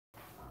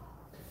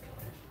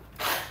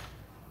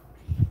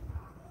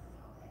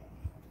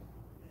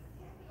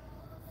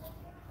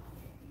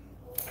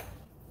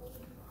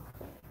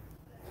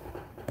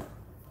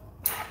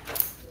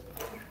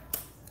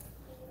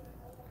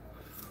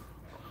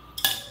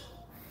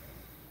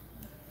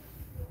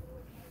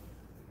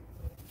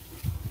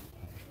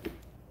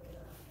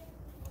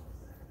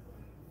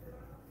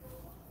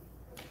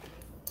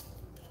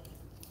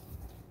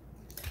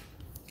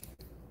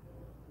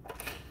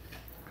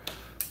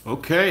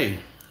Okay,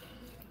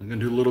 I'm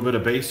gonna do a little bit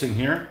of basing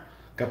here.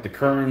 Got the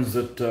Kerns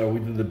that we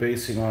did the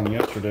basing on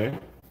yesterday,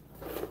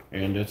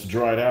 and it's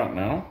dried out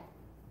now.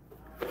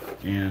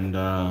 And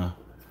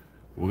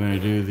we're gonna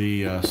do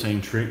the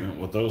same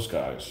treatment with those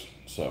guys.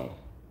 So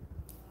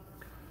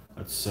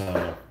let's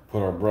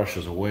put our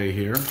brushes away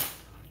here,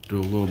 do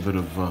a little bit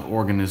of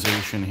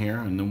organization here,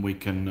 and then we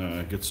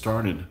can get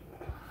started.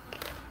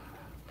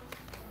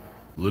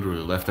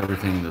 Literally left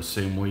everything the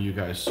same way you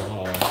guys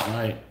saw last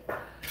night.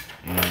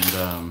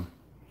 And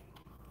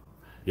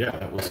yeah,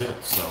 that was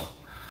it. So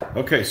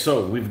okay,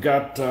 so we've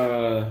got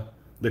the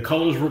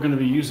colors we're going to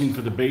be using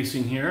for the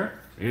basing here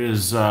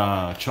is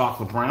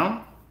chocolate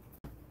brown.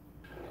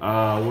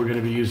 We're going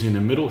to be using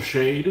the middle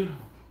shade.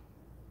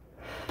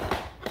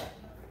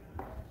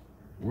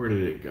 Where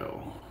did it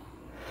go?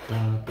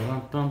 Dun,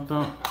 dun, dun,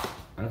 dun.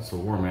 That's the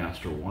War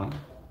Master one.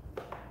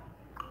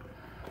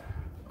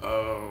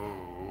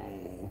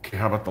 Okay,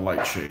 how about the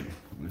light shade?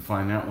 Let me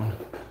find that one.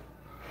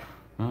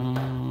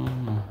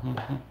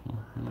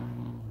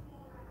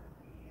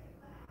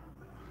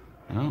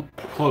 No,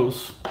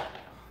 close.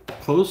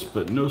 Close,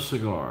 but no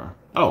cigar.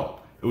 Oh,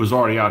 it was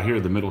already out here,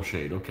 the middle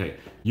shade. Okay,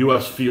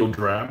 US Field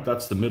Drab,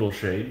 that's the middle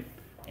shade.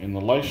 And the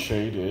light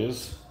shade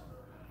is,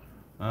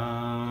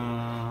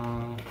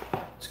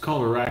 it's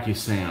called Iraqi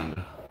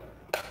Sand.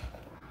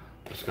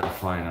 Just gotta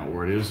find out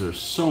where it is. There's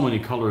so many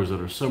colors that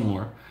are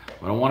similar,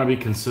 but I wanna be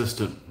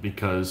consistent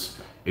because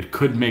it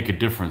could make a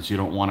difference. You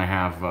don't wanna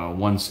have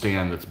one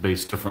stand that's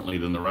based differently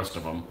than the rest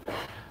of them.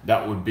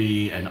 That would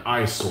be an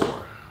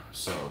eyesore.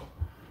 So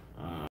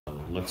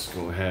let's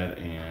go ahead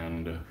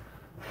and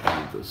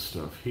move this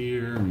stuff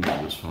here, move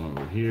this one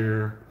over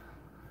here.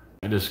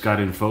 I just got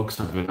in, folks.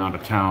 I've been out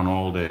of town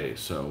all day,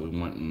 so we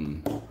went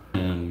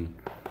and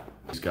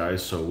these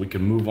guys, so we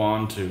can move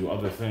on to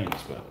other things.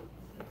 But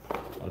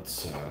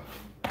let's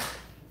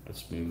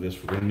move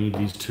this. We're gonna need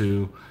these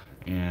two.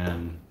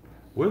 And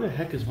where the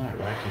heck is my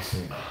Iraqi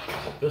Sand?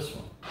 Is it this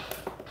one?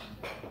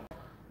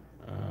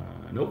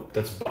 Nope,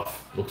 that's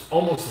buff. Looks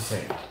almost the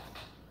same.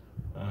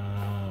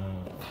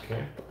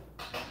 Okay.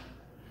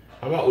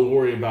 How about we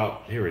worry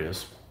about, here it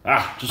is.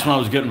 Just when I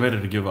was getting ready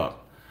to give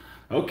up.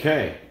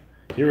 Okay,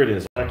 here it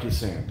is, Iraqi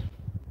Sand.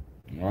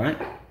 All right,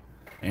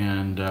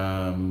 and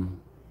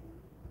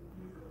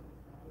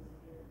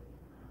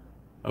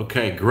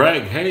okay,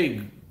 Greg,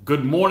 hey,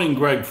 good morning,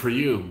 Greg, for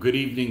you. Good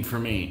evening for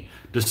me.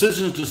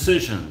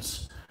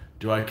 Decisions.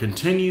 Do I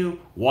continue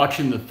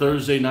watching the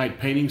Thursday night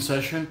painting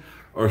session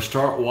or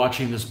start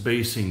watching this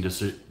basing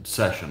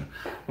session?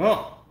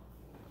 Well,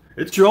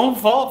 it's your own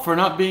fault for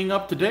not being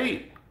up to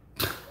date.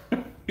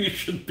 You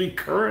should be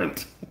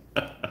current.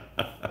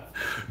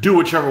 Do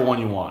whichever one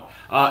you want.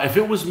 If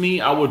it was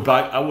me, I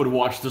would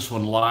watch this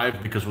one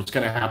live, because what's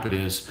going to happen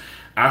is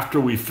after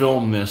we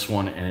film this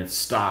one and it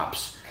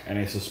stops, and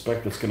I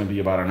suspect it's going to be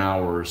about an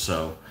hour or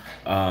so,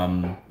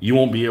 you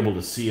won't be able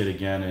to see it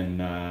again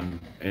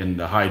in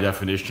the high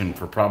definition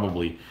for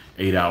probably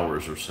 8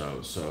 hours or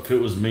so. So if it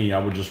was me, I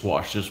would just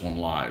watch this one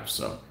live.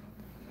 So,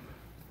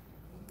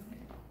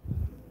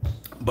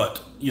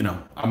 but you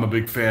know, I'm a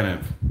big fan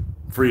of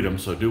freedom,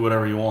 so do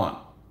whatever you want.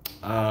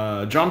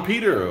 John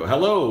Peter,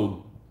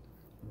 hello.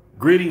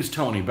 Greetings,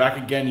 Tony. Back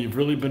again. You've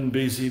really been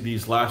busy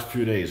these last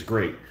few days.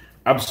 Great.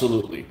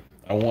 Absolutely.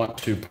 I want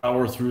to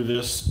power through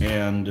this,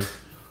 and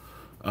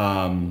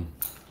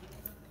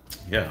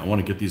yeah, I want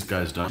to get these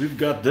guys done. We've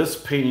got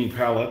this painting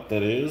palette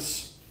that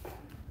is,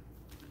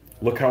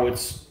 look how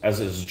it's, as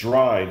it's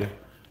dried,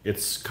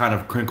 it's kind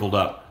of crinkled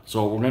up.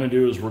 So what we're going to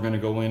do is we're going to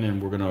go in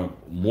and we're going to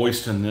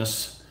moisten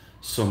this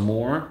some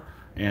more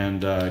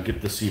and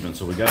get this even.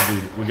 So we got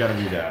to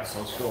do that. So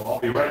let's go. I'll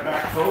be right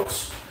back,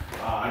 folks.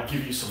 I'd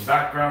give you some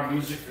background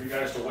music for you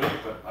guys to wait,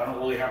 but I don't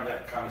really have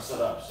that kind of set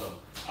up. So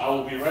I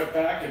will be right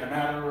back in a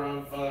matter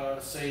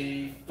of,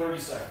 say, 30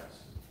 seconds.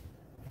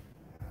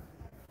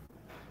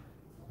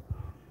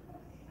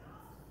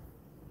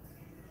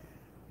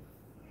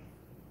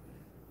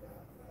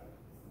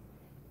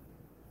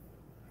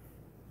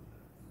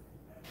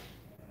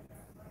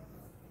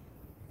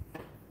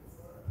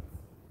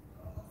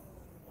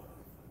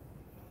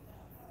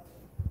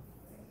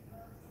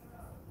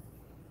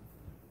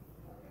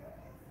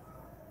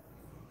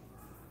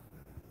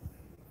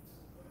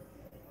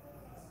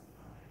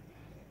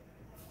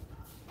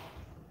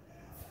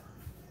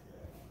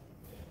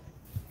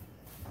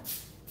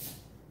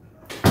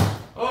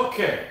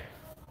 Okay,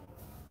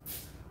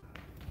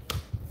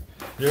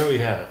 there we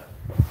have it.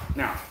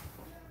 Now,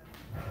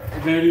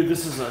 we're going to do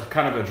this as a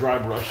kind of a dry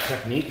brush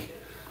technique.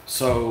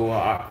 So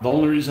the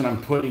only reason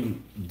I'm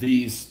putting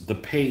the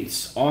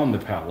paints on the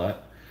palette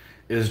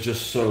is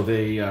just so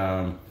they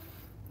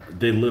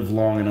live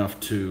long enough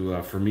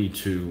to for me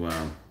to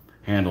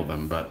handle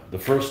them. But the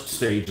first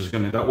stage is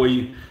going to, that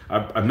way,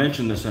 I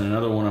mentioned this in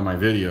another one of my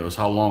videos,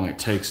 how long it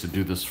takes to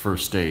do this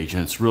first stage,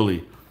 and it's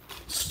really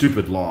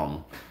stupid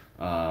long.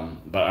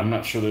 But I'm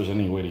not sure there's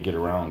any way to get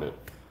around it.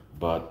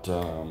 But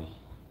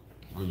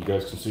you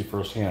guys can see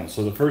firsthand.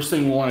 So the first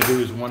thing we want to do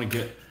is we want to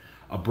get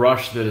a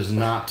brush that is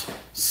not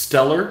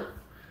stellar,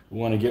 We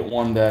want to get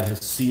one that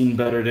has seen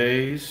better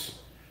days.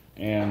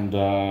 And,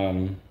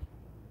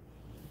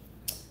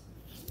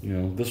 you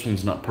know, this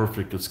one's not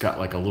perfect. It's got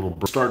like a little...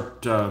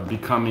 Start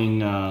becoming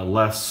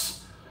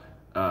less...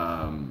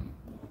 not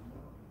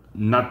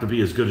to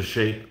be as good a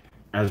shape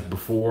as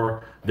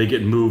before. They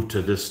get moved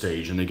to this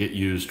stage and they get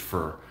used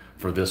for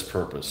this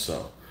purpose.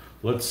 So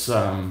let's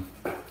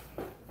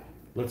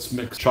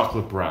mix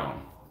chocolate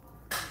brown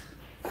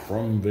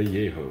from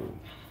Vallejo.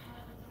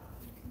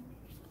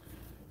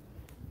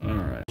 All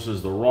right, this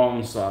is the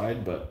wrong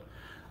side, but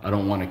I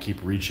don't want to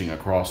keep reaching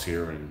across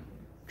here and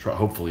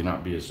hopefully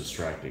not be as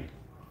distracting.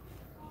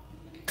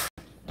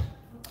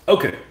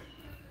 Okay,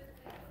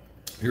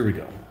 here we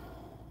go.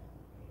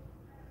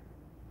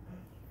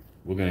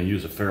 We're going to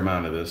use a fair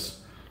amount of this.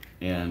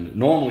 And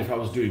normally if I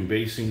was doing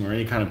basing or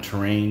any kind of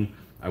terrain,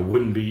 I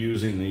wouldn't be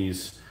using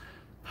these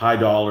high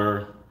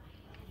dollar,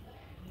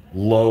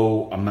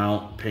 low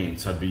amount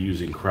paints. I'd be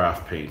using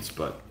craft paints,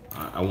 but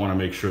I want to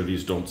make sure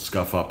these don't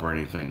scuff up or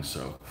anything.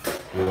 So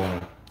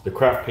the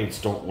craft paints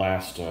don't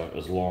last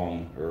as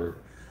long or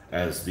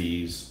as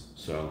these.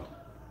 So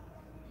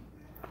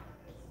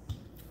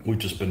we've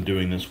just been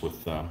doing this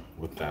with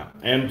that.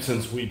 And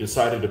since we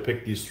decided to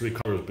pick these three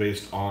colors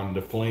based on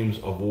the Flames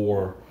of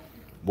War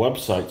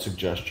website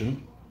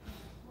suggestion,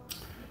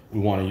 we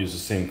want to use the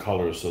same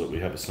colors so that we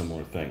have a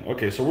similar thing.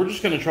 Okay, so we're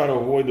just going to try to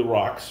avoid the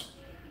rocks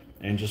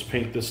and just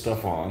paint this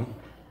stuff on.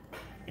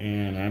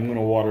 And I'm going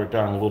to water it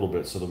down a little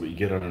bit so that we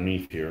get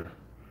underneath here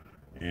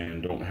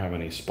and don't have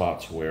any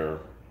spots where...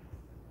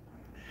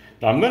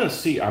 Now I'm going to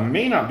see, I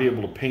may not be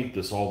able to paint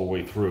this all the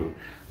way through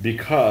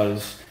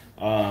because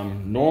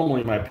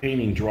normally my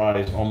painting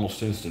dries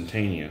almost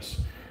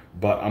instantaneous,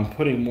 but I'm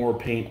putting more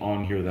paint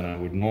on here than I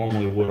would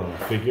normally would on a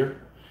figure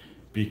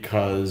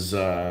because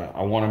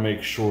I want to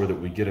make sure that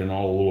we get in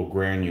all the little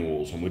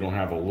granules and we don't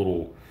have a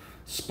little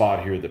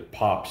spot here that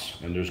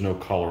pops and there's no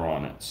color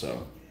on it.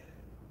 So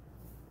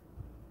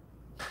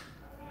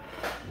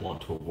I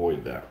want to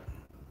avoid that.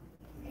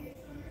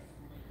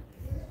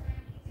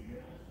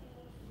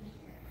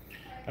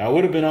 I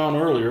would have been on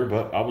earlier,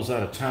 but I was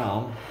out of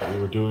town. We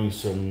were doing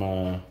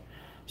some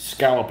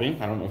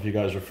scalloping. I don't know if you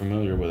guys are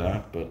familiar with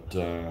that, but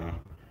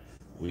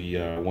we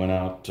went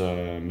out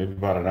maybe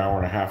about an hour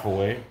and a half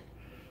away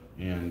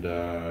and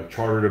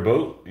chartered a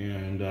boat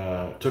and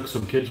took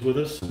some kids with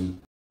us and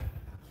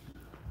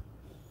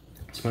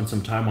spent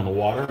some time on the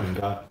water and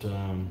got,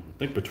 I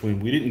think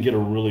we didn't get a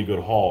really good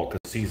haul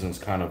because the season's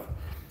kind of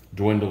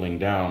dwindling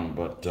down,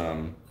 but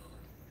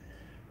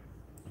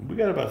we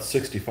got about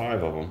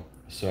 65 of them.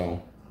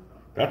 So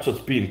that's what's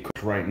being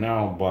cooked right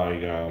now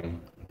by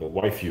the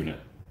wife unit.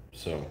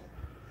 So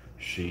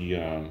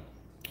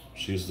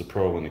she's the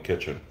pro in the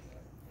kitchen.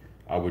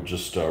 I would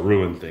just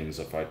ruin things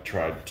if I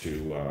tried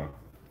to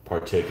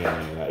partake in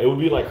any of that. It would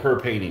be like her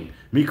painting.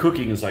 Me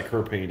cooking is like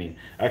her painting.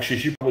 Actually,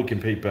 she probably can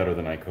paint better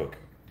than I cook.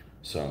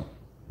 So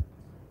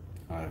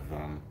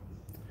and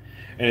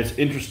it's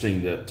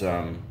interesting that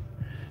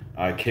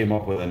I came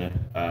up with an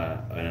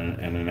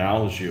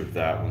analogy of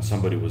that when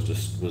somebody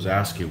was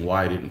asking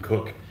why I didn't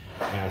cook,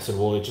 and I said,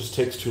 well, it just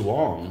takes too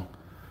long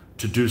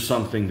to do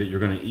something that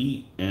you're going to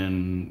eat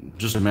in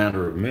just a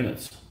matter of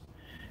minutes.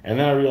 And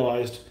then I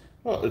realized,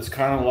 well, it's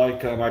kind of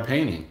like my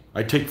painting.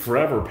 I take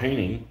forever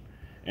painting,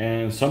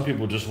 and some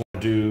people just want to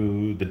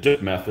do the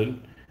dip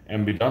method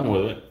and be done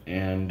with it,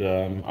 and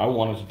I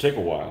want it to take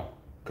a while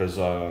because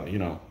you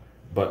know,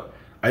 but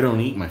I don't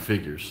eat my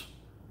figures,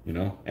 you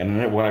know. And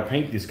then when I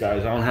paint these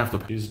guys, I don't have to.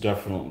 He's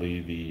definitely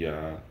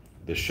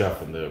the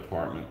chef in the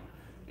apartment,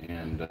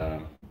 and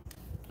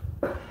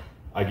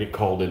I get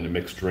called in to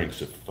mix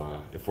drinks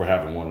if we're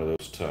having one of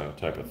those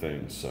type of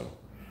things. So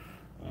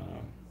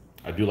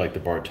I do like to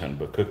bartend,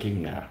 but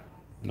cooking, nah,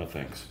 no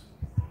thanks.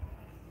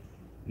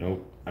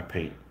 Nope, I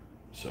paint.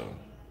 So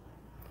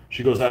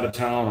she goes out of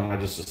town, and I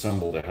just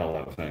assemble the hell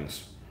out of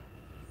things.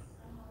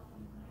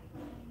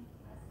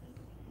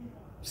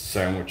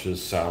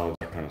 Sandwiches, salads,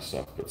 that kind of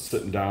stuff. But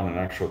sitting down and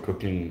actual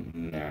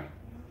cooking, nah,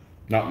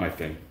 not my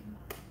thing.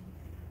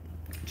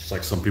 Just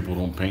like some people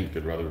don't paint,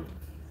 they'd rather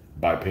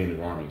buy painted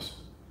armies.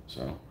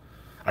 So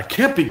I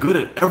can't be good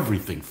at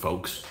everything,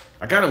 folks.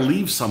 I gotta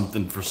leave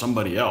something for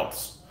somebody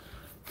else.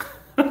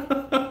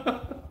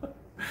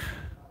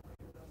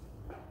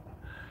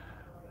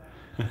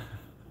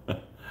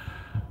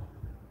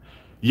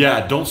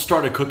 Yeah, don't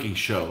start a cooking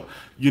show.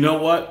 You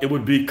know what? It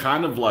would be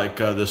kind of like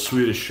the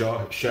Swedish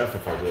chef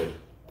if I did.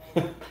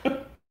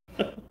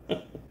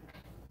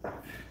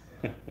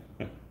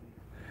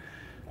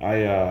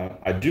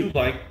 I do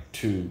like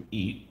to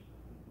eat,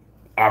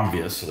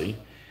 obviously,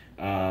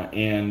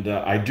 and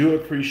I do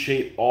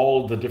appreciate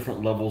all the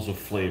different levels of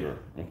flavor.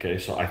 Okay,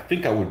 so I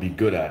think I would be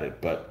good at it,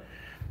 but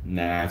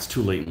nah, it's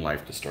too late in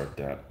life to start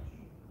that.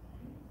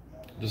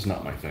 This is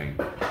not my thing.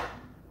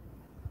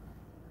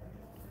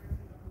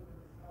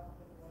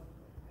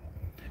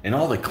 And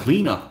all the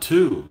cleanup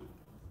too.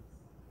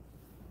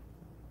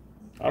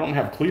 I don't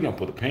have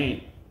cleanup with the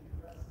paint.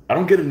 I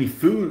don't get any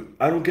food.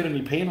 I don't get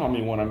any paint on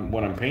me when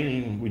I'm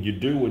painting. What you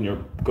do when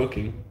you're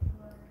cooking.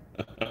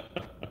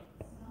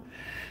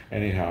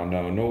 Anyhow,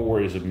 no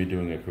worries of me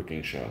doing a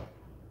cooking show.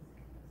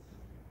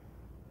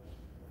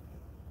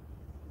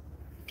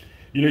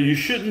 You know, you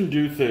shouldn't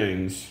do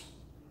things.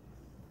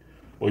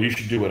 Well, you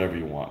should do whatever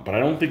you want, but I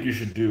don't think you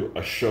should do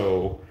a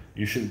show.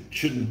 You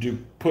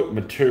shouldn't put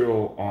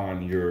material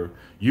on your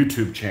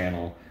YouTube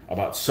channel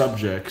about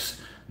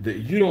subjects that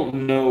you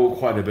don't know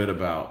quite a bit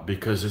about,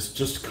 because it's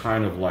just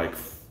kind of like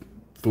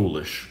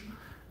foolish,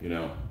 you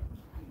know.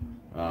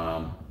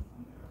 Um,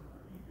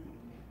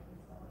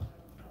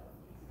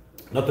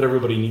 Not that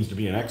everybody needs to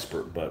be an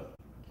expert, but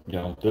you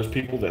know, there's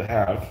people that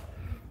have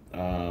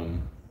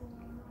um,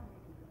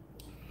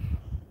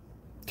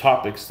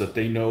 topics that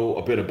they know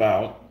a bit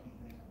about,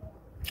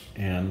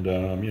 and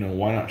you know,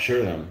 why not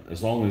share them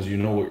as long as you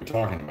know what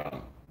you're talking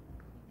about.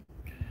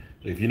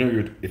 If you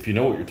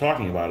know what you're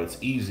talking about, it's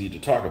easy to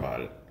talk about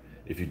it.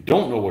 If you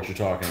don't know what you're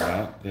talking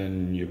about,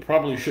 then you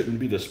probably shouldn't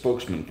be the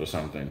spokesman for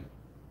something.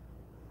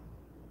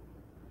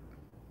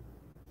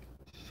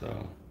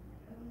 So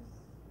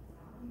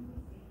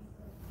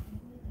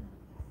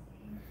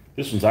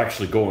this one's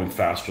actually going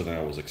faster than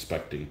I was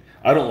expecting.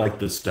 I don't like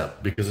this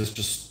step because it's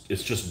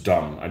just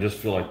dumb. I just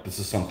feel like this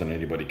is something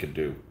anybody could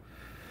do.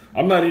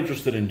 I'm not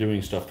interested in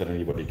doing stuff that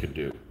anybody could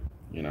do.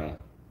 You know,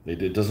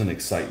 it doesn't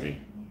excite me.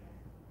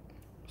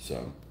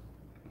 So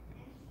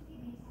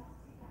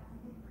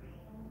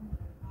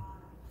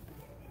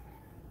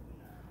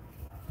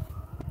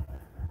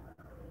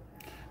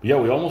yeah,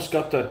 we almost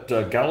got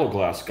that Gallo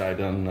Glass guy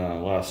done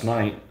last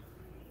night.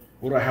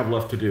 What do I have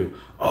left to do?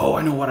 Oh,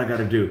 I know what I got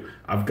to do.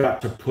 I've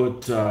got to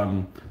put.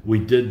 We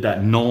did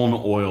that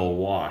Nuln oil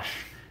wash,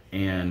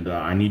 and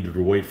I needed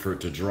to wait for it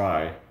to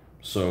dry.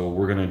 So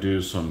we're gonna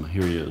do some.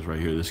 Here he is, right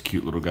here. This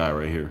cute little guy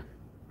right here.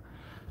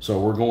 So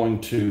we're gonna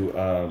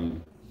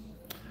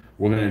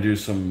do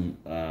some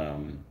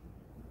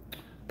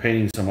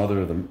painting some other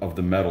of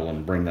the metal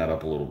and bring that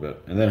up a little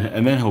bit, and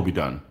then he'll be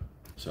done.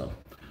 So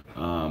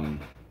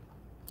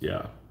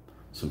yeah,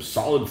 some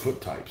solid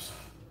foot types.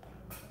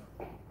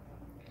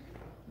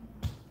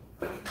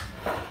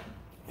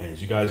 And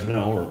as you guys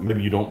know, or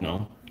maybe you don't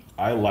know,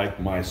 I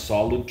like my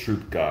solid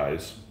troop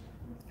guys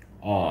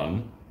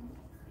on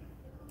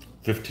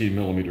 15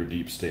 millimeter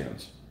deep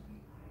stands.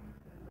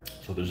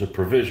 So there's a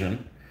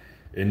provision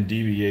in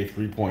DBA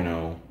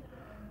 3.0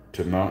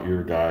 to mount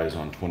your guys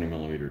on 20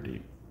 millimeter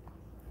deep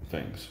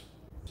things.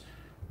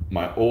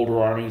 My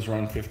older armies are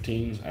on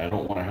 15s. I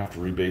don't want to have to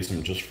rebase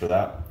them just for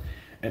that.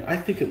 And I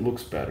think it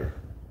looks better.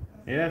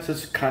 Yeah, it's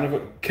just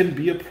can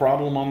be a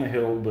problem on the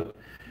hill, but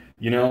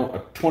you know, a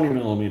 20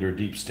 millimeter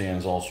deep stand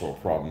is also a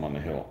problem on the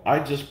hill. I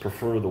just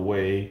prefer the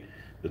way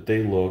that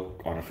they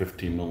look on a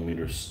 15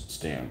 millimeter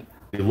stand.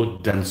 They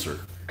look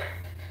denser.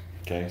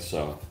 Okay,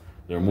 so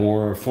they're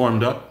more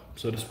formed up,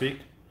 so to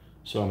speak.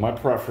 So my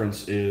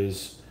preference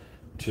is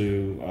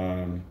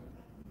to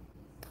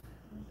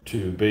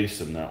base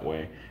them that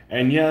way.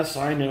 And yes,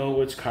 I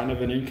know it's kind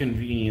of an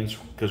inconvenience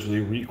because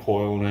they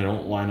recoil and they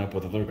don't line up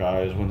with other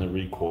guys when they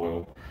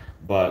recoil.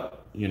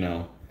 But you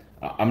know,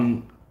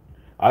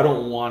 I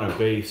don't want to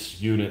base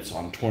units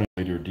on 20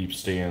 meter deep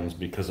stands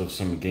because of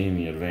some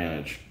gaming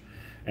advantage.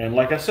 And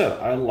like I said,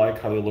 I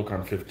like how they look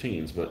on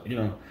 15s, but you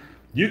know,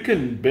 you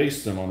can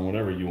base them on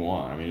whatever you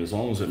want. I mean, as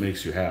long as it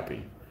makes you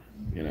happy,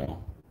 you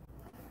know.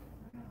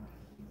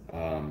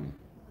 Um,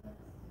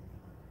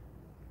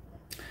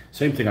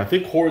 Same thing. I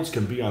think hordes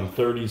can be on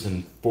 30s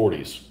and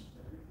 40s.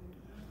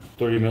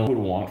 30 mil would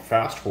want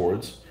fast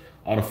hordes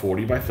on a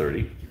 40 by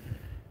 30,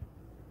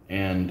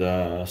 and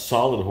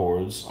solid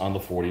hordes on the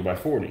 40 by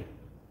 40.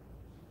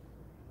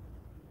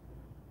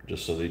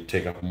 Just so they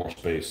take up more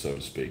space, so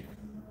to speak.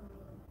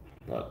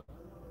 But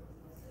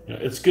you know,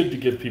 it's good to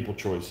give people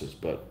choices,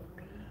 but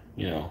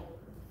you know,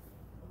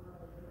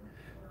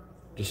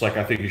 just like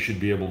I think you should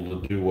be able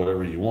to do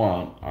whatever you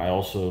want, I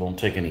also don't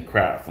take any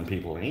crap from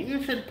people. Hey,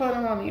 you should put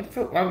them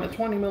on the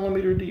 20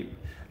 millimeter deep.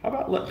 How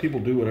about let people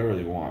do whatever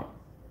they want?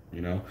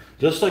 You know,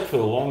 just like for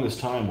the longest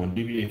time when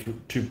DBA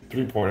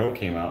 3.0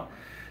 came out,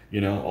 you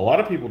know, a lot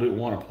of people didn't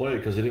want to play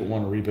because they didn't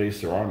want to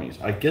rebase their armies.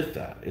 I get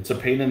that. It's a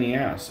pain in the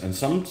ass. And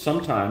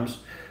sometimes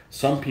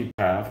some people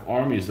have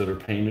armies that are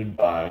painted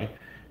by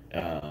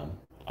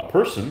a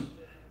person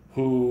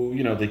who,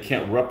 you know, they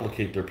can't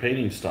replicate their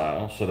painting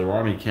style, so their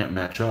army can't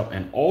match up.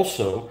 And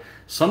also,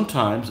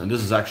 sometimes, and this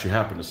has actually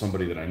happened to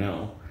somebody that I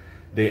know,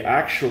 they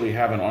actually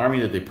have an army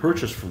that they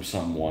purchased from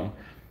someone,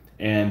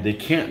 and they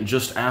can't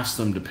just ask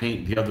them to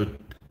paint the other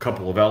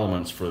couple of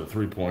elements for the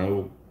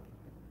 3.0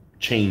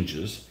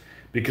 changes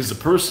because the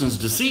person's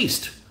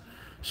deceased.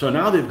 So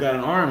now they've got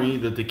an army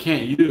that they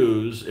can't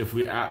use if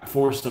we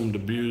force them to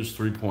use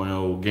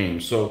 3.0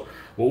 games. So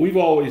what we've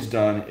always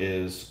done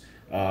is,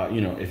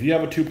 you know, if you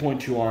have a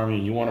 2.2 army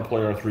and you want to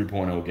play our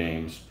 3.0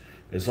 games,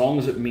 as long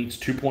as it meets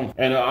 2.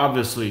 And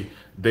obviously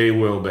they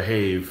will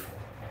behave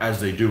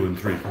as they do in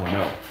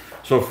 3.0.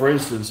 So for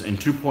instance, in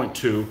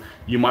 2.2,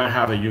 you might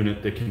have a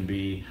unit that can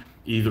be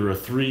either a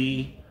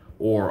 3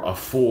 or a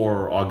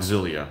 4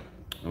 auxilia.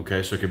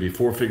 Okay, so it could be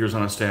 4 figures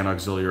on a stand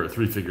auxilia or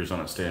 3 figures on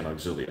a stand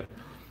auxilia.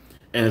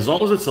 And as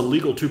long as it's a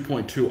legal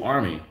 2.2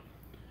 army,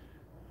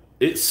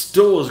 it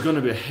still is going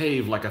to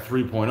behave like a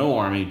 3.0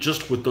 army,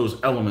 just with those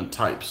element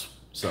types.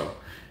 So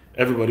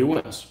everybody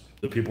wins.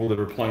 The people that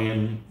are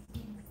playing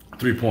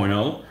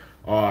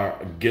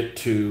 3.0 get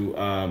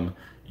to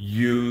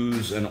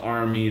use an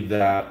army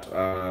that,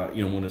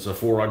 when it's a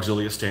 4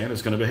 auxilia stand,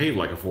 it's going to behave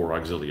like a 4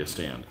 auxilia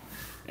stand.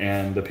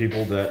 And the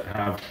people that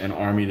have an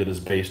army that is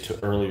based to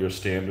earlier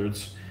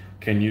standards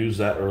can use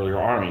that earlier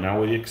army.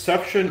 Now, with the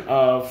exception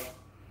of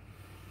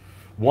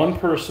one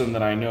person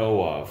that I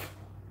know of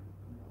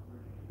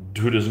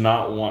who does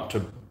not want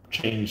to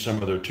change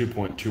some of their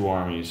 2.2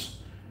 armies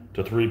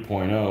to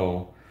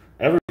 3.0,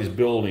 everybody's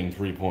building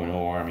 3.0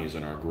 armies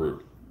in our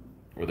group,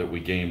 or that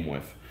we game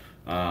with.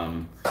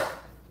 I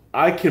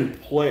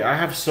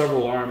have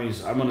several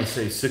armies, I'm going to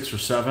say 6 or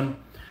 7,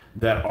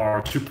 that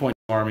are 2.0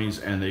 armies,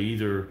 and they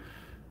either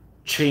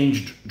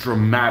changed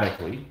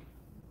dramatically.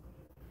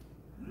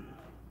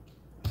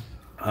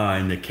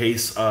 In the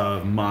case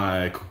of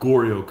my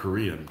Goguryeo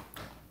Korean,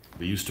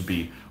 they used to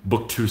be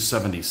Book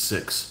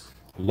 276.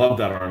 Love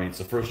that army. It's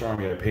the first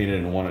army I painted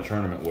and won a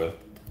tournament with.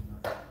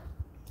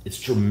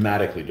 It's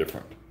dramatically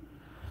different.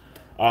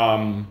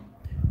 And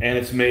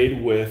it's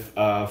made with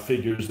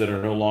figures that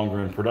are no longer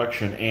in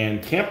production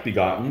and can't be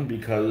gotten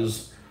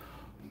because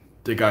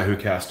the guy who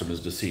cast them is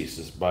deceased.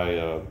 It's by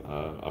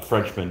a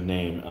Frenchman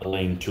named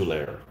Alain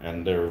Toulaire,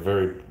 and they're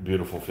very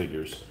beautiful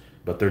figures,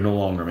 but they're no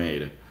longer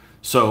made.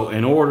 So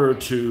in order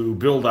to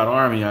build that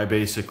army, I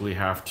basically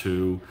have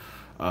to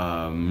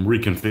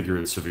reconfigure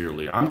it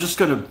severely. I'm just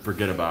going to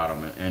forget about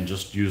them and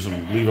just use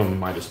them, leave them in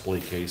my display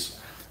case.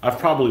 I've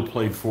probably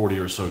played 40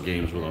 or so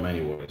games with them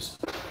anyways.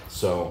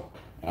 So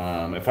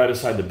if I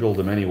decide to build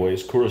them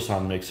anyways,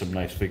 Kuro-san makes some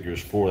nice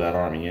figures for that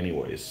army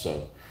anyways.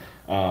 So,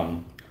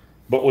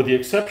 but with the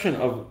exception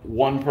of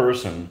one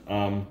person,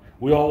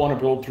 we all want to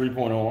build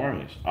 3.0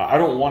 armies. I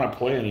don't want to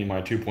play any of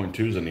my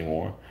 2.2s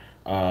anymore.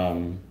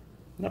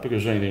 Not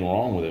because there's anything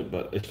wrong with it,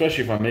 but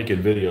especially if I'm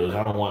making videos,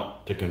 I don't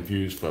want to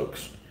confuse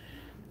folks,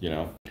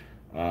 But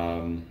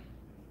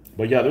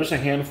yeah, there's a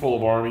handful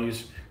of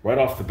armies. Right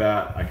off the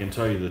bat, I can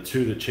tell you the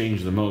 2 that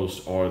change the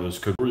most are this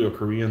Goguryeo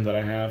Korean that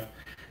I have,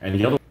 and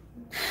the other.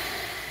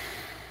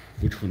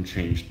 Which one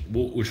changed?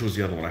 Which was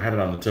the other one? I had it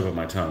on the tip of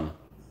my tongue.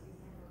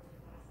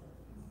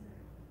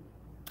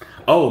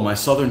 Oh, my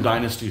Southern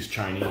Dynasty's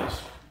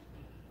Chinese.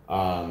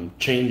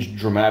 Changed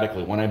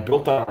dramatically. When I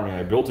built that army,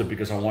 I built it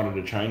because I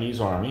wanted a Chinese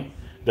army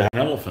that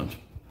had an elephant.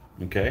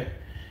 Okay?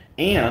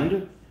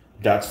 And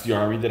that's the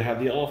army that had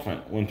the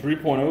elephant. When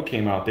 3.0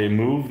 came out, they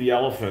moved the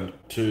elephant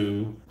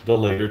to the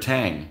later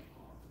Tang.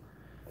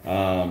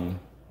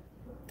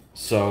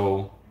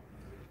 So,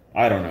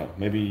 I don't know.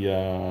 Maybe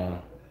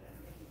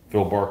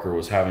Phil Barker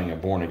was having a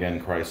born-again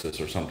crisis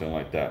or something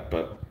like that.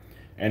 But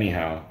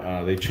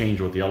anyhow, they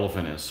changed what the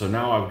elephant is. So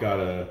now I've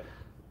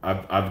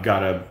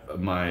got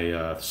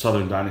my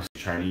Southern Dynasty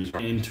Chinese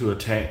into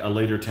a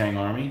later Tang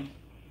army.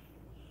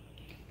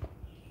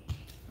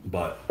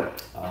 But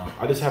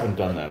I just haven't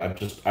done that.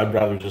 I'd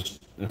rather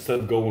just, instead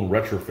of go and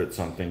retrofit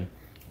something,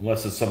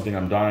 unless it's something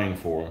I'm dying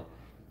for,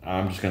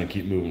 I'm just going to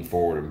keep moving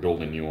forward and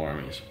building new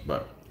armies.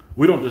 But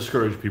we don't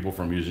discourage people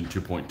from using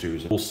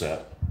 2.2s full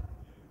set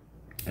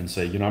and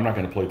say, I'm not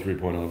going to play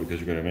 3.0 because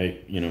you're going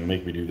to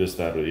make me do this,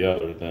 that, or the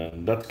other.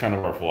 Then that's kind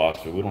of our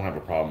philosophy. We don't have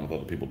a problem with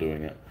other people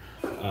doing it.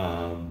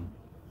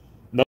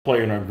 Another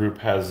player in our group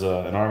has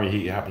an army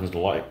he happens to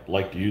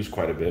like to use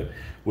quite a bit,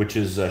 which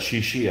is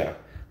Shishia.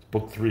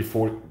 Book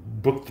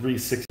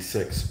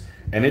 366,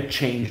 and it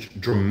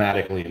changed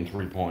dramatically in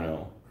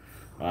 3.0.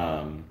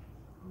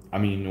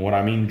 What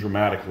I mean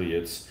dramatically,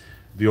 it's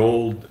the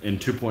old, in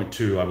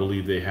 2.2, I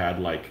believe they had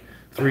like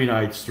 3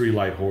 knights, 3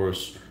 light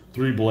horse,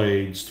 3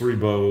 blades, 3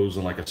 bows,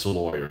 and like a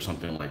Saloy or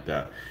something like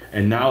that.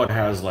 And now it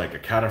has like a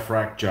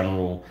cataphract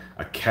general,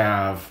 a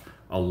cav,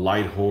 a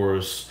light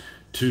horse,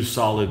 2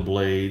 solid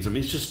blades.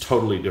 It's just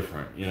totally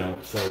different,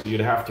 So you'd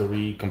have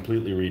to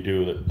completely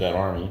redo that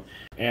army.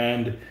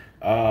 And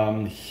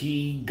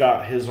he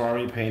got his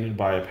army painted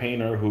by a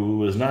painter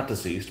who is not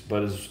deceased,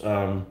 but is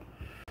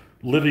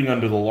living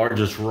under the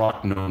largest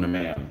rock known to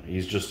man. He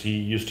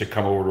used to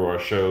come over to our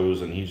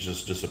shows, and he's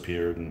just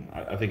disappeared. And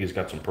I think he's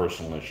got some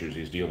personal issues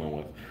he's dealing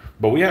with.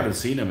 But we haven't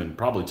seen him in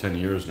probably 10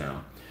 years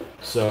now.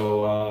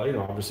 So,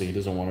 obviously he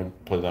doesn't want to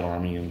play that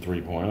army in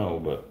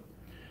 3.0, but,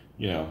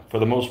 for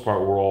the most part,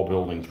 we're all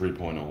building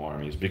 3.0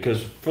 armies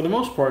because for the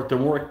most part, they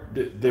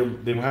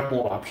have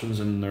more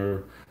options and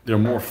they're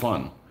more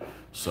fun.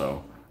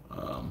 So,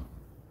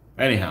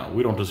 anyhow,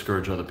 we don't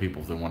discourage other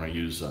people if they want to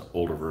use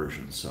older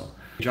versions. So,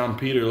 John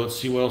Peter, let's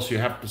see what else you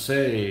have to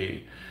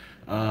say.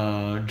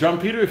 John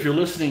Peter, if you're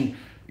listening,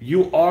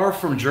 you are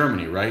from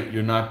Germany, right?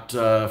 You're not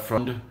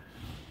from.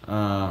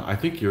 I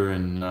think you're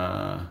in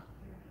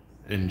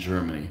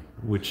Germany,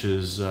 which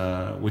is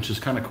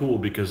kind of cool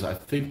because I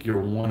think you're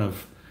one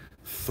of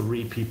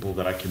 3 people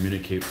that I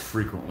communicate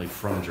frequently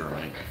from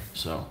Germany.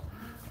 So.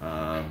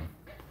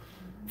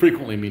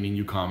 Frequently meaning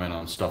you comment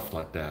on stuff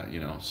like that,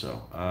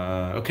 so.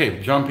 Okay,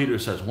 John Peter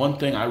says, one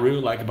thing I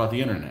really like about the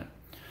internet,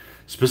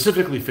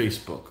 specifically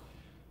Facebook,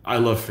 I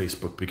love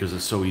Facebook because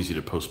it's so easy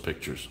to post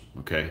pictures.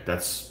 Okay,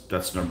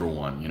 that's number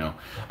one. You know,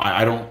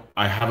 I don't.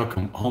 I have a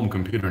home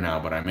computer now,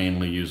 but I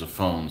mainly use a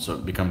phone, so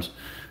it becomes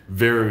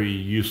very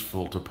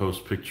useful to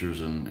post pictures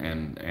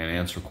and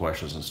answer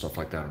questions and stuff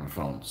like that on the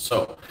phone.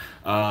 So,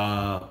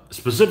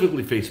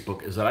 specifically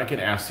Facebook is that I can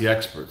ask the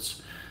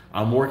experts.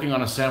 I'm working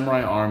on a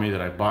samurai army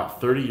that I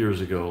bought 30 years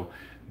ago.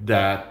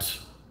 That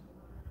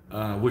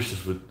I wish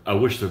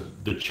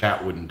the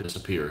chat wouldn't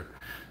disappear.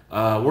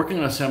 Working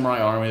on a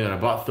samurai army that I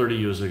bought 30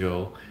 years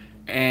ago,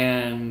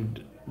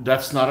 and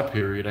that's not a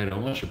period I know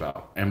much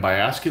about. And by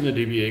asking the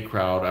DBA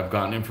crowd, I've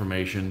gotten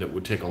information that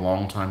would take a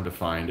long time to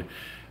find.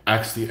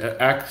 Ask the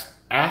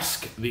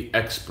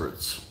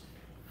experts.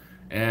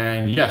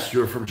 And yes,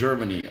 you're from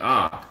Germany.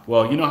 Ah,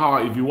 well, you know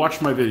how if you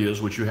watch my videos,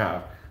 which you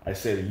have, I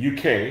say the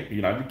UK, the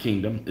United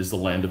Kingdom, is the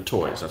land of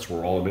toys. That's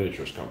where all the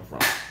miniatures come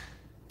from.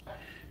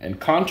 And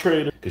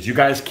contrary to, because you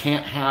guys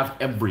can't have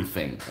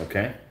everything,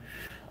 okay?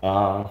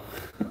 Uh,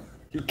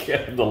 you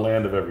can't have the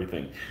land of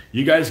everything.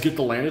 You guys get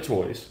the land of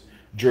toys.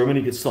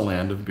 Germany gets the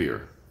land of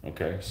beer.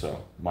 Okay,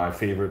 so my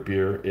favorite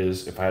beer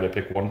is, if I had to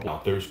pick one,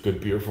 there's good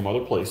beer from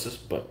other places,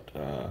 but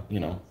you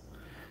know,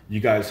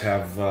 you guys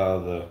have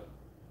the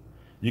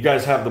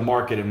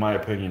market, in my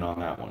opinion,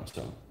 on that one.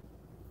 So,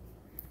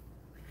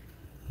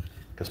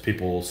 because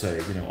people will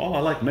say, you know, oh, I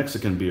like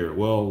Mexican beer.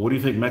 Well, what do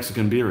you think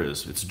Mexican beer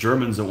is? It's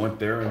Germans that went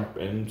there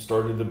and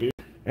started the beer.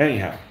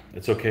 Anyhow,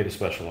 it's okay to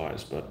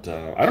specialize, but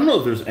I don't know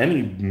if there's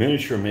any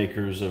miniature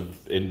makers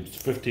of in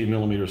 15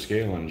 millimeter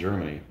scale in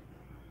Germany.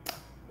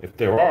 If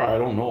there are, I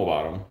don't know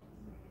about them.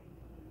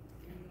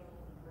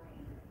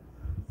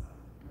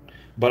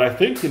 But I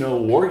think, you know,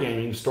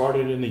 wargaming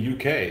started in the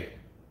UK,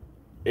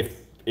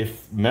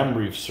 if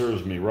memory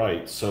serves me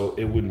right. So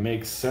it would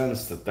make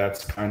sense that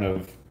that's kind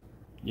of,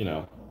 you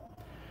know,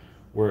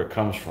 where it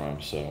comes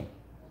from. So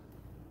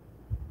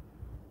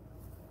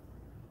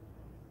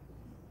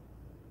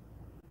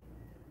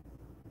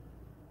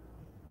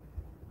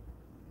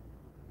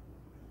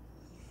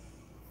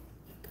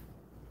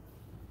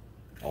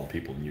all the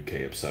people in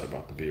UK upset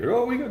about the beer.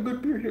 Oh, we got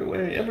good beer here.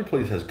 Well, every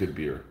place has good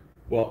beer.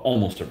 Well,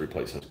 almost every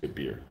place has good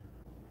beer.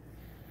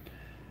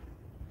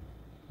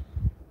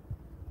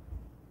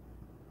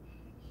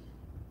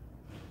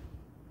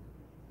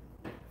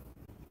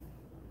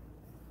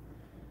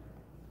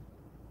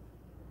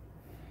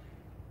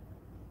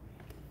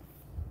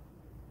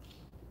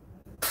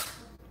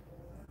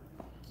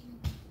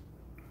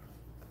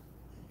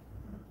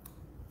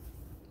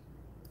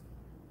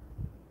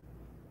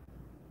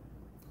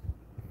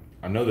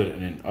 I know that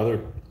in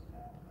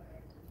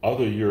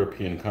other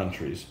European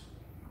countries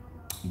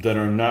that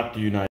are not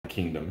the United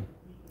Kingdom,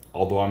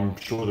 although I'm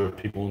sure there are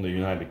people in the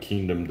United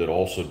Kingdom that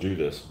also do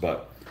this,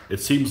 but it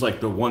seems like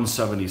the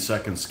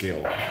 1/72nd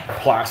scale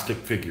plastic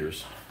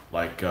figures,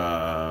 like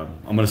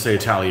I'm going to say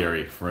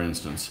Italieri, for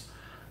instance,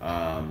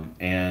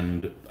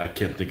 and I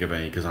can't think of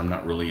any because I'm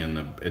not really in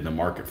the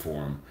market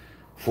for them.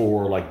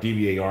 For like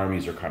DBA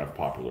armies are kind of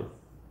popular,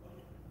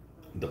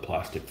 the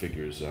plastic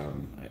figures,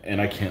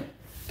 and I can't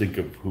think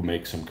of who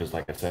makes them because,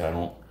 like I said, I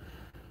don't.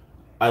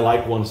 I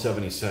like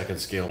 1/72nd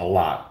scale a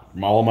lot.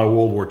 All my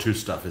World War II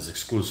stuff is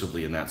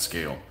exclusively in that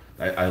scale.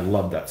 I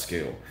love that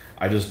scale.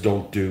 I just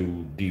don't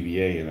do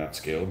DVA in that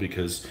scale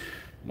because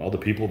all the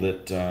people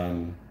that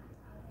in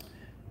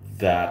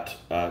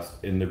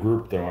the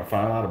group that I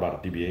found out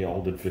about DBA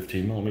all did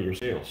 15 millimeter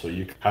scale. So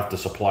you have to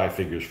supply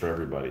figures for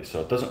everybody.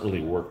 So it doesn't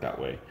really work that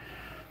way.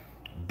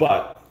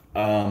 But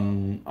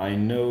I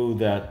know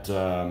that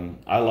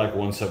I like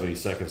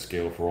 1/72nd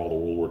scale for all the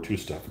World War II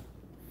stuff.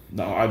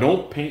 Now, I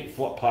don't paint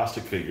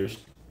plastic figures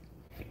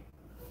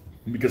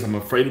because I'm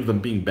afraid of them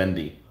being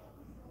bendy.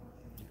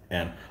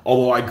 And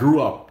although I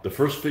grew up, the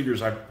first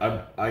figures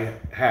I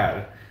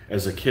had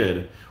as a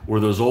kid were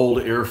those old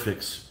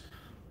Airfix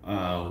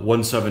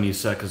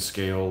 1/72nd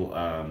scale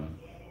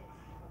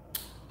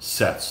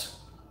sets,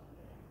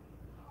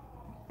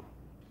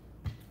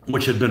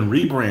 which had been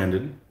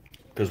rebranded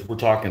because we're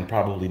talking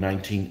probably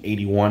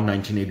 1981,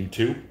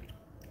 1982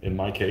 in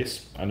my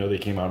case. I know they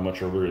came out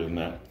much earlier than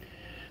that.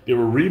 They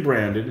were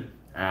rebranded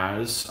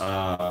as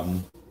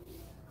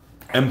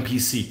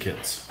MPC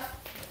kits.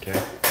 Okay,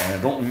 and I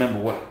don't remember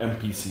what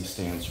MPC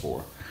stands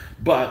for,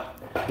 but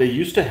they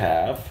used to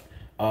have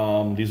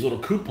these little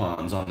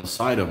coupons on the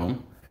side of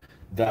them.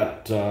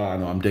 That I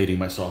know I'm dating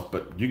myself,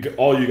 but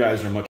all you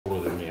guys are much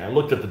older than me. I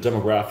looked at the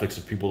demographics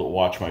of people that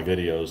watch my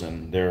videos,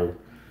 and they're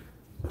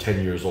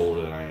 10 years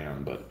older than I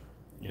am. But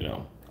you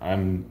know,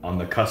 I'm on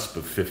the cusp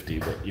of 50.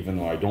 But even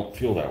though I don't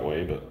feel that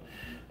way, but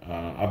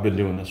I've been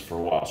doing this for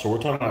a while. So we're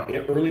talking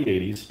about early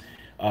 80s.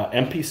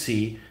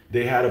 MPC,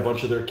 they had a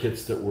bunch of their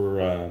kits that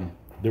were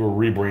they were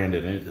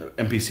rebranded. And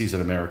MPC is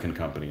an American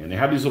company, and they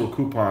have these little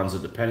coupons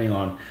that, depending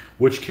on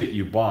which kit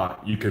you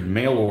bought, you could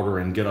mail order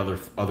and get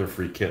other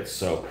free kits.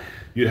 So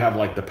you'd have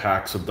like the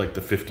packs of like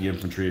the 50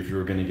 infantry if you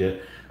were going to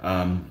get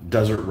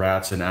Desert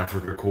Rats and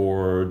Afrika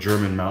Korps,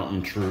 German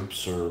mountain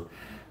troops,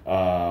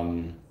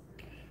 um,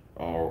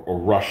 or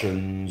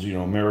Russians, you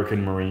know,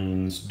 American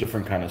Marines,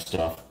 different kind of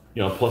stuff.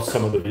 You know, plus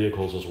some of the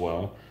vehicles as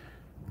well.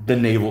 the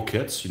naval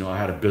kits. You know, I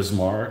had a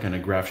Bismarck and a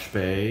Graf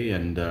Spee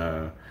and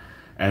a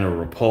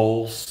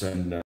Repulse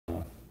and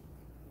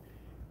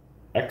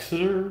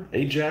Exeter,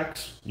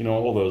 Ajax. You know,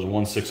 all those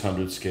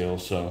 1/600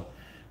 scales. So,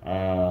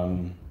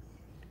 um,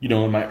 you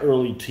know, in my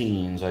early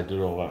teens, I did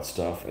all that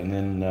stuff, and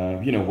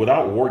then you know,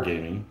 without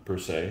wargaming per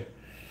se.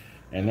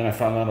 And then I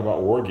found out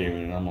about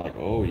wargaming, and I'm like,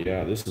 oh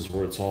yeah, this is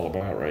where it's all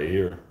about right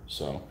here.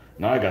 So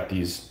now I got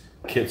these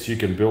kits you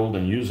can build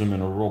and use them in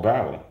a real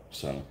battle.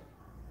 So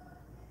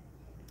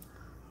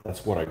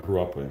that's what I grew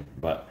up with.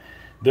 But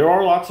there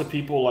are lots of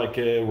people like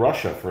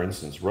Russia, for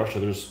instance.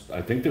 Russia,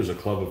 I think there's a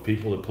club of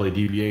people that play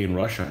DBA in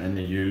Russia, and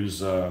they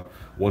use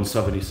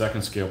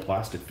 1/72 scale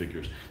plastic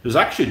figures. There's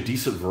actually a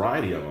decent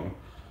variety of them,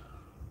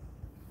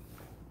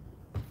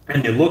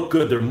 and they look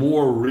good. They're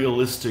more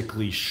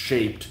realistically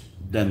shaped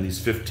than these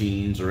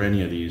 15s or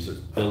any of these.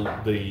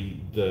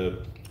 The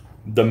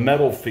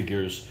metal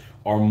figures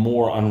are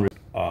more unreal.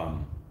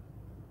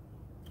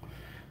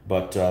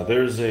 But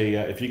there's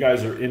if you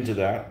guys are into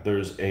that,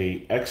 there's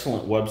a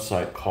excellent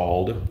website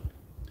called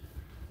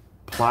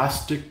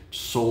Plastic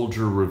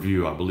Soldier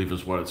Review, I believe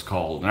is what it's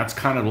called. And that's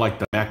kind of like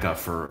the mecca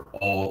for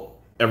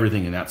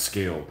everything in that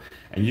scale.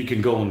 And you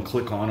can go and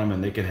click on them,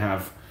 and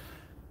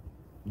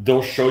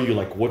they'll show you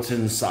like what's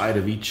inside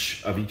of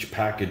each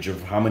package,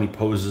 of how many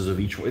poses of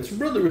each one. It's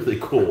really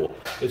cool.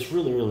 It's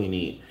really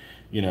neat,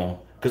 you know,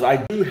 because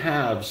I do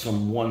have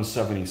some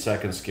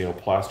 1/72 scale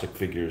plastic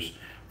figures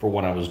for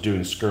when I was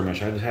doing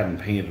skirmish. I just haven't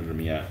painted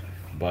them yet.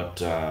 But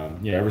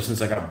yeah, ever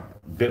since I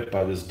got bit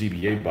by this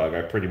DBA bug,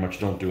 I pretty much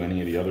don't do any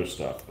of the other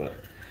stuff. But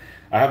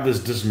I have this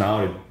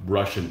dismounted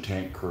Russian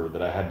tank crew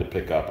that I had to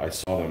pick up. I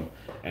saw them,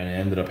 and I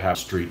ended up having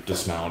street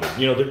dismounted.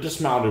 You know, they're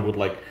dismounted with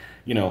like,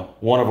 you know,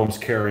 one of them's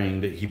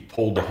carrying that he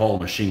pulled the whole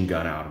machine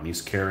gun out, and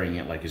he's carrying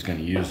it like he's going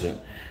to use it.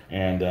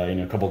 And you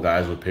know, a couple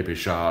guys with Pepe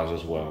Shahs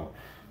as well,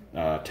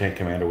 tank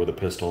commander with a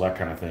pistol, that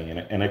kind of thing.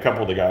 And a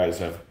couple of the guys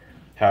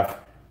have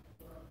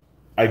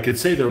I could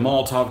say they're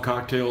Molotov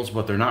cocktails,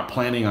 but they're not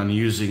planning on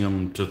using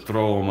them to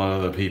throw them on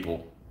other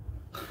people.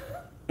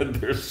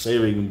 They're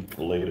saving them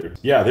for later.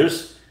 Yeah,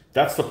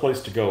 that's the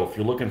place to go if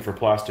you're looking for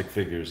plastic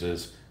figures,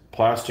 is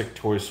Plastic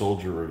Toy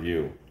Soldier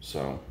Review.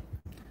 So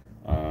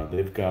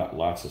they've got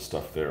lots of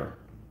stuff there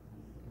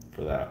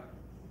for that.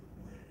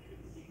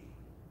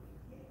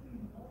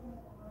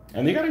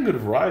 And they got a good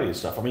variety of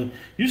stuff. I mean,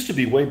 used to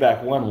be way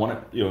back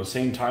you know,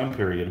 same time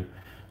period,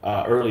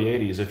 early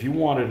 80s, if you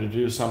wanted to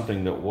do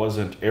something that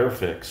wasn't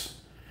Airfix,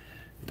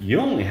 you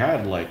only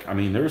had like, I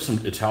mean, there was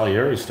some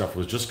Italieri stuff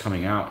was just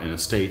coming out in the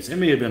States. It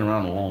may have been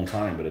around a long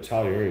time, but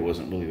Italieri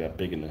wasn't really that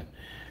big in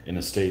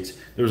the States.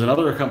 There was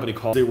another company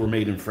called, they were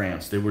made in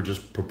France. They were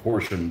just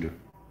proportioned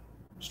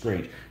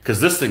strange. Because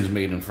this thing's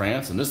made in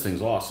France, and this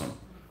thing's awesome.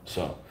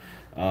 So,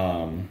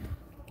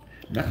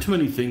 not too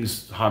many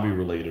things hobby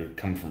related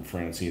come from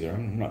France either.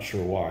 I'm not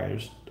sure why.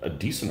 There's a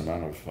decent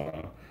amount of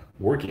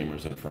war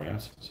gamers in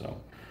France. So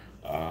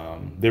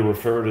they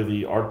refer to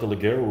the Art de la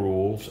Guerre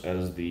rules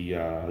as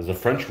the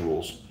French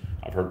rules.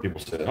 I've heard people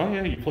say, "Oh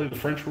yeah, you play the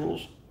French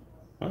rules?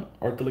 Huh?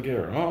 Art de la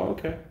Guerre? Oh,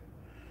 okay."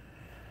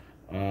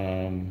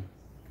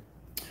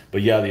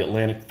 But yeah, the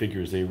Atlantic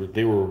figures,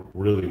 they were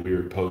really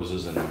weird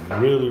poses and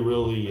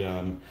really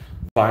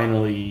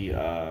finely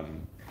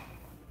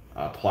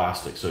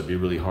plastic, so it'd be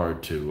really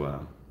hard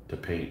to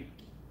paint.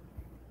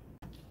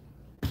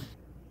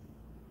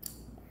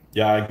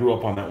 Yeah, I grew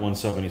up on that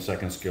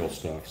 1/72 scale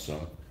stuff,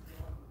 so.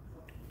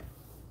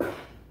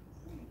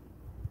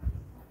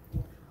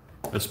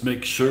 Let's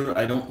make sure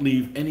I don't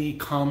leave any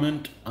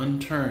comment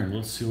unturned.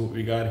 Let's see what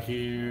we got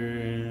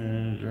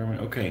here.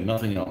 Okay,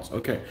 nothing else.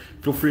 Okay,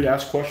 feel free to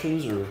ask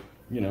questions, or,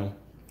 you know,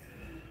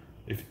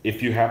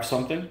 if you have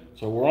something.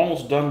 So we're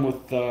almost done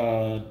with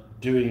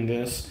doing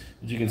this.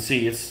 As you can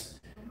see,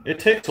 it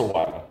takes a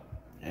while,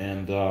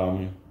 and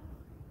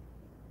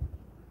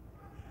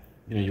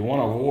you know, you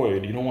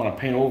don't want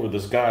to paint over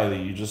this guy that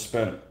you just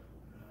spent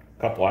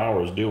a couple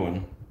hours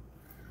doing.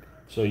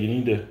 So you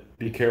need to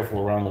be careful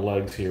around the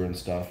legs here and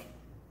stuff,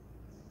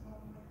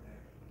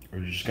 or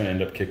you're just going to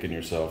end up kicking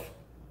yourself.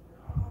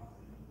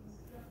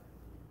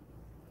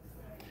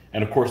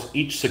 And of course,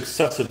 each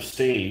successive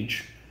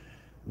stage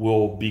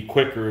will be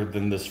quicker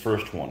than this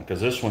first one, because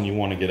this one you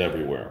want to get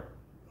everywhere.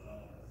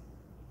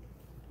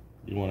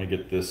 You want to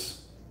get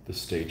this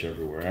stage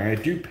everywhere. And I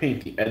do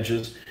paint the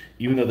edges,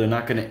 even though they're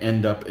not going to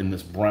end up in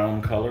this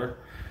brown color.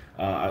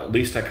 At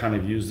least I kind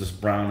of use this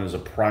brown as a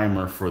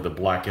primer for the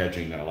black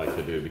edging that I like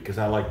to do, because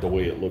I like the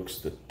way it looks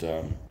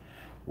that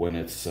when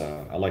it's,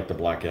 I like the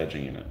black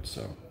edging in it,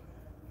 so.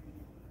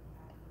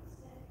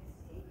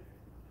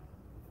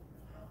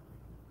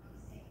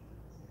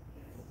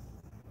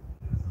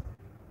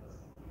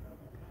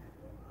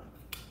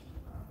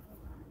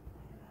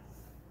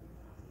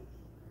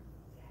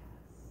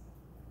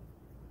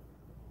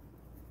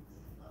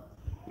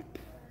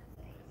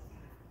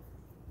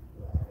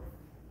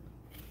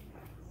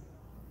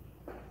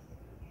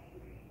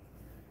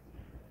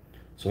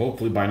 So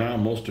hopefully by now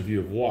most of you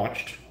have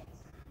watched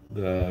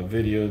the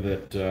video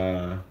that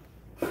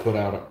put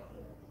out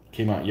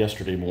came out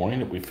yesterday morning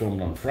that we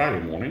filmed on Friday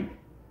morning.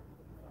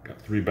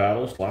 Got 3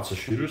 battles, lots of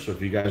shooters. So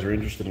if you guys are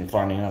interested in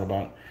finding out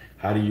about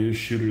how to use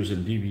shooters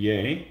in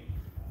DBA,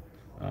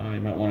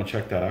 you might want to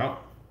check that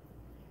out.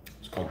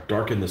 It's called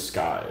Dark in the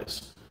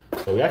Skies.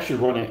 So we actually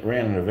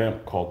ran an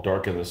event called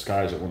Dark in the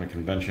Skies at one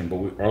convention, but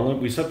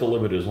we set the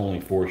limit as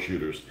only 4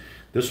 shooters.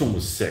 This one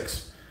was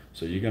 6.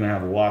 So you're going to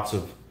have lots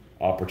of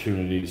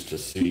opportunities to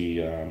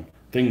see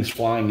things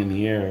flying in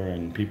the air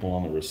and people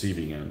on the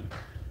receiving end.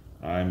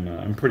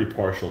 I'm pretty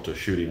partial to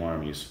shooting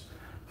armies.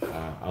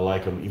 I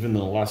like them. Even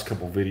the last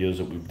couple videos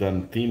that we've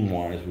done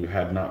theme-wise, we've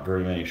had not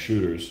very many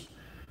shooters.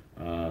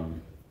 But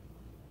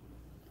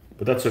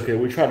that's okay.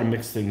 We try to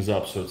mix things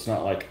up so it's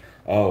not like,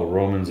 oh,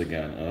 Romans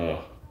again.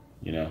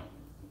 You know.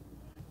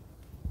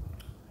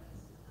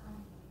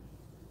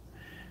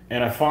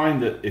 And I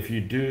find that if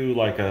you do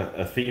like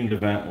a themed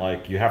event,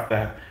 like you have to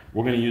have,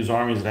 we're going to use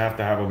armies that have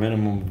to have a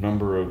minimum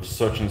number of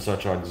such and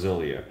such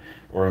auxilia,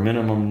 or a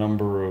minimum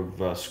number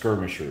of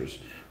skirmishers,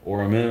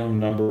 or a minimum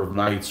number of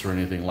knights, or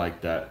anything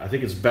like that. I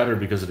think it's better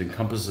because it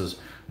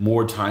encompasses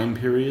more time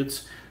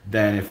periods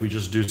than if we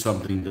just do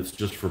something that's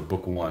just for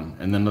book 1.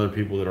 And then other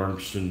people that aren't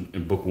interested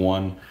in book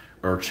 1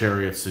 or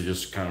chariots, to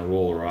just kind of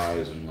roll their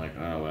eyes and like,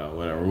 oh, well,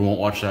 whatever, we won't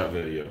watch that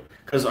video.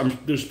 Because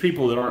there's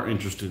people that aren't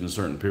interested in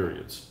certain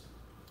periods.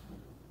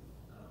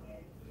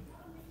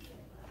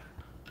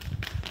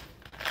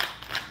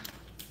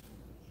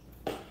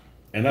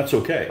 And that's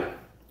okay,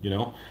 you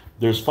know.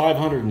 There's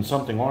 500 and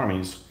something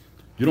armies.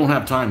 You don't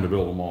have time to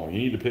build them all. You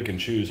need to pick and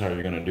choose how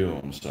you're going to do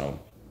them. So,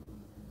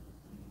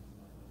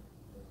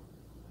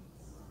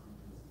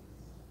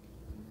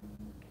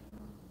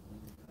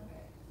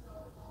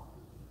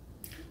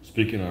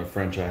 speaking of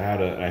French,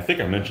 I think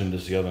I mentioned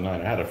this the other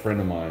night. I had a friend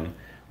of mine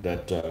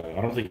that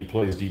I don't think he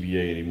plays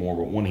DBA anymore,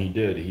 but when he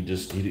did,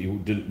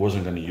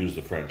 wasn't going to use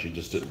the French. He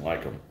just didn't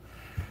like them.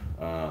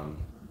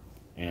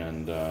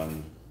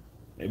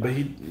 But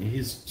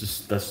he's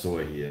just, that's the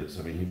way he is.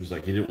 I mean, he was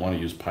like, he didn't want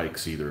to use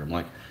pikes either. I'm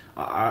like,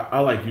 I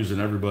like using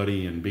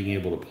everybody and being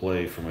able to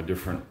play from a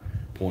different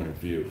point of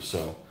view.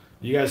 So,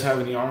 you guys have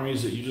any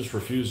armies that you just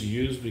refuse to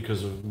use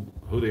because of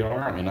who they are?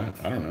 I mean,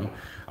 I don't know.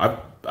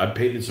 I've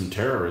painted some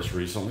terrorists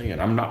recently,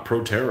 and I'm not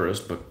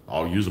pro-terrorist, but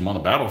I'll use them on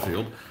the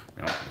battlefield.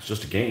 You know, it's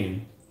just a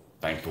game,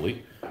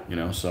 thankfully. You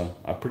know, so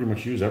I pretty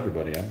much use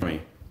everybody. I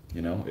mean,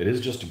 you know, it is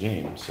just a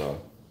game.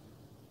 So,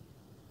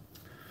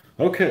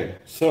 okay,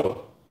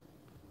 so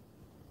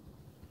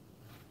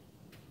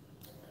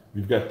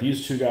we've got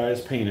these 2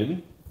 guys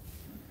painted.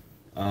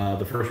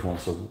 The first one.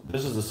 So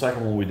this is the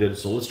second one we did.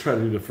 So let's try to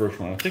do the first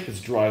one. I think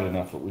it's dried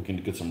enough that we can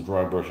get some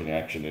dry brushing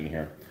action in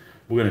here.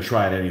 We're going to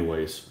try it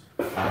anyways.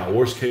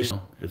 Worst case,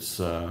 it's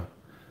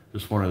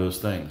just one of those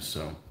things.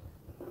 So,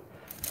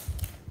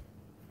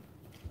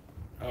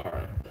 all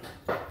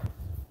right.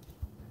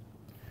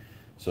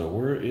 So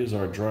where is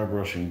our dry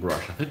brushing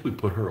brush? I think we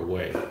put her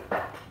away.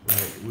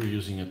 Right? We were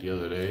using it the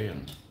other day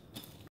and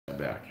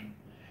back.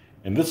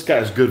 And this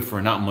guy's good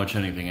for not much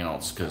anything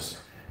else because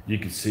you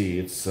can see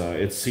it's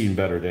seen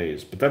better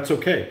days. But that's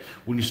okay.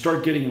 When you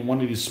start getting one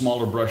of these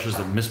smaller brushes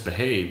that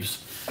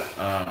misbehaves,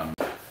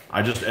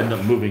 I just end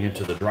up moving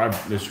into the dry.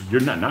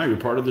 You're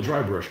part of the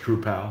dry brush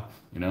crew, pal.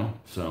 You know.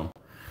 So,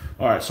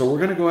 all right. So we're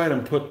gonna go ahead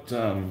and put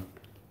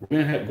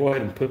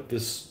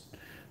this.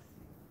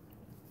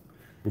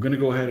 We're gonna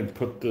go ahead and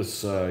put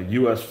this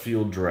U.S.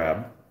 field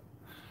drab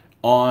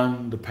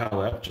on the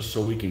palette just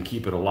so we can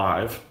keep it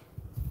alive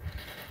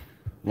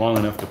long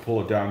enough to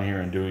pull it down here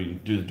and do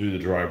the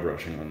dry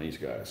brushing on these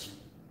guys.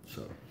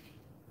 So.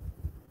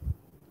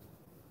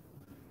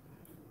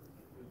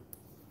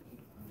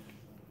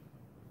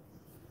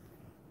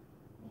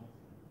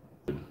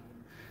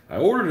 I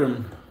ordered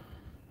them.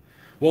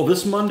 Well,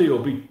 this Monday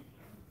will be.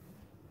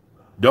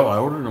 No, I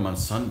ordered them on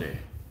Sunday.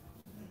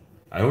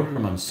 I ordered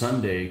them on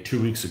Sunday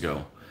 2 weeks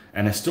ago,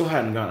 and I still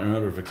hadn't gotten a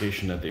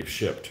notification that they've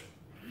shipped,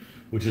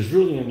 which is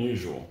really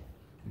unusual.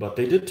 But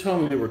they did tell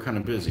me they were kind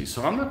of busy,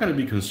 so I'm not going to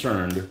be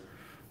concerned.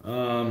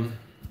 I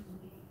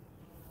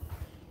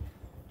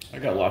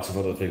got lots of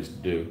other things to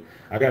do.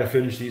 I got to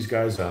finish these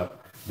guys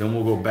up. Then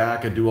we'll go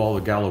back and do all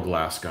the Gallo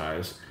Glass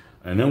guys.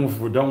 And then if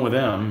we're done with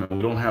them, and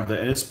we don't have the,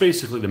 and it's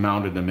basically the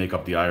mounted that make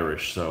up the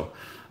Irish. So,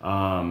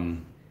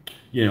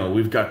 you know,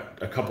 we've got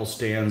a couple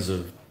stands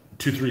of,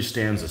 2-3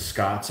 stands of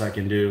Scots I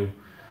can do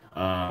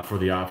for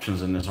the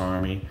options in this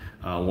army.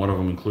 One of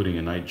them including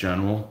a Knight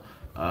General.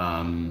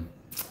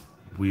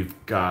 We've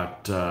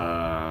got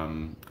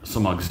some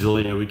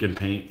auxilia we can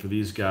paint for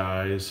these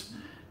guys.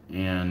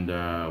 And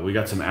we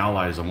got some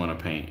allies I want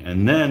to paint.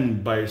 And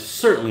then,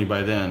 certainly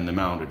by then, the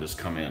mounted has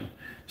come in.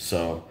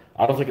 So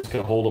I don't think it's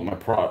going to hold up my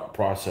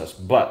process.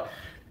 But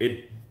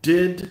it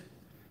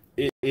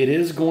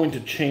is going to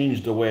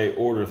change the way I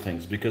order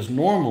things. Because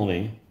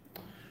normally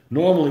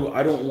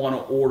I don't want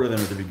to order them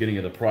at the beginning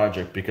of the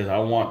project because I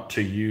don't want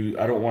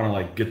to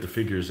like get the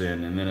figures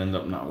in and then end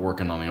up not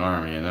working on the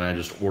army. And then I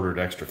just ordered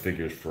extra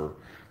figures for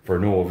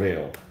no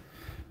avail.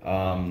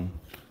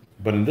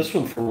 But in this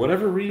one, for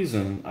whatever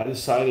reason, I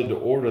decided to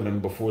order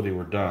them before they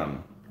were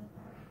done.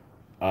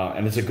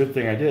 And it's a good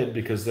thing I did,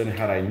 because then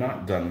had I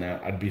not done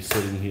that, I'd be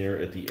sitting here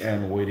at the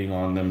end waiting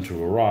on them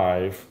to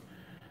arrive.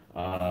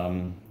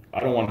 I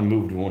don't want to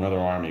move to another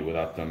army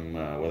without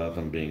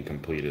them being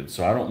completed.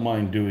 So I don't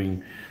mind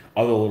doing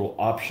other little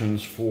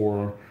options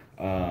for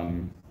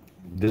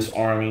this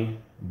army,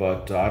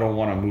 but I don't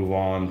want to move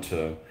on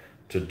to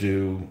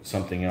do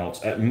something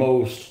else. At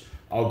most,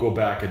 I'll go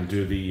back and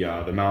do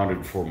the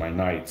mounted for my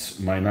knights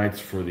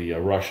for the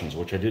Russians,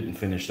 which I didn't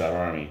finish that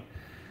army.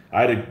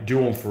 I had to do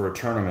them for a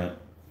tournament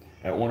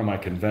at one of my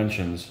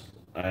conventions,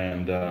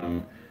 and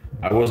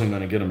I wasn't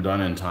going to get them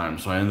done in time,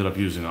 so I ended up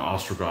using the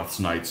Ostrogoth's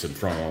knights in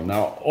front of them.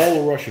 Now, all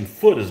the Russian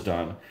foot is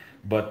done,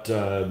 but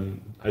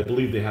I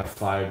believe they have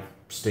 5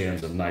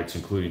 stands of knights,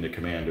 including the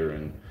commander,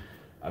 and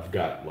I've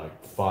got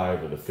like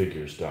 5 of the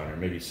figures done, or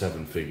maybe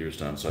 7 figures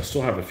done, so I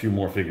still have a few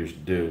more figures to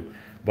do.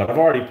 But I've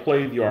already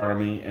played the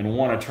army and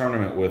won a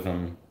tournament with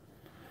them,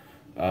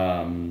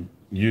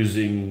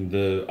 using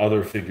the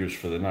other figures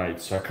for the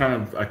knights. So I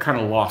kind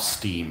of lost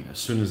steam as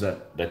soon as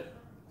that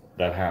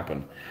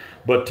happened.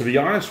 But to be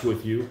honest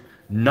with you,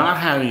 not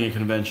having a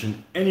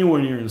convention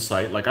anywhere near in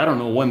sight, like I don't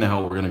know when the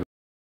hell we're gonna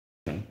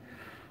go.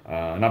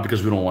 Not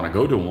because we don't want to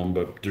go to them,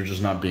 but they're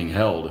just not being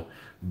held.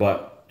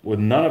 But with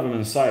none of them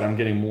in sight, I'm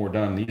getting more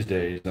done these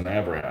days than I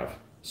ever have.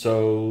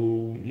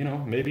 So, you know,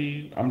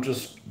 maybe I'm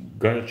just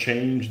gonna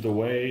change the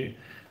way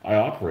I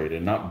operate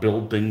and not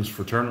build things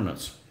for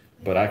tournaments,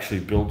 but actually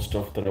build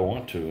stuff that I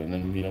want to. And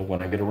then, you know,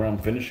 when I get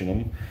around finishing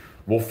them,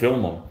 we'll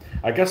film them.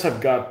 I guess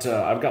I've got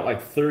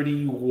like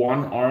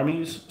 31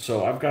 armies,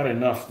 so I've got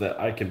enough that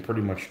I can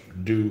pretty much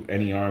do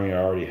any army I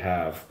already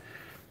have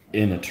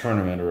in a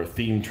tournament or a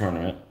theme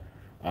tournament.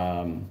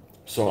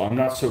 So I'm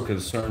not so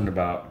concerned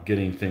about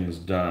getting things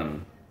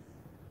done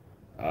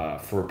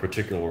for a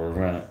particular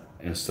event.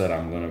 Instead,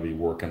 I'm going to be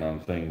working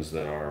on things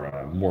that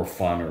are more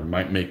fun or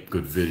might make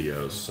good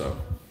videos. So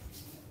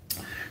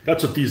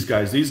that's what these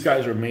guys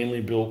are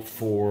mainly built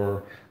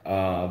for,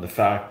 the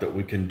fact that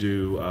we can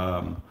do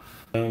them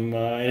in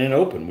an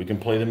open. We can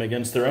play them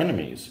against their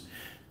enemies.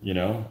 You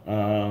know,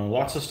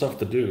 lots of stuff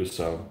to do.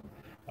 So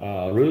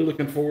really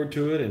looking forward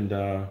to it, and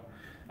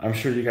I'm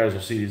sure you guys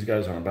will see these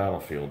guys on a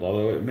battlefield.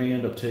 Although it may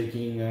end up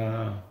taking,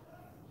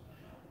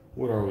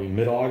 what are we,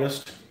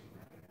 mid-August?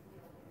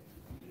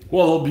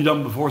 Well, they'll be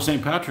done before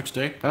St. Patrick's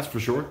Day, that's for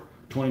sure.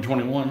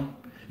 2021.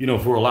 You know,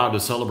 if we're allowed to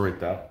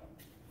celebrate that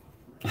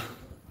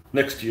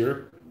next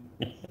year.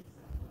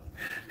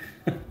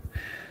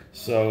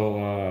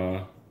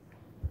 So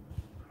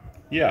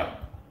yeah.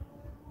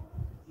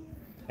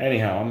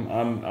 Anyhow,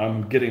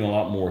 I'm getting a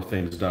lot more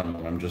things done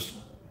when I'm just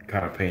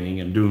kind of painting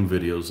and doing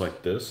videos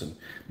like this, and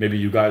maybe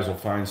you guys will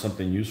find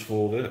something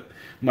useful with it.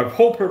 My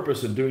whole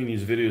purpose in doing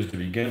these videos to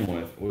begin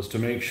with was to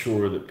make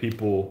sure that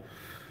people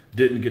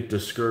didn't get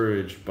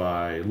discouraged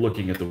by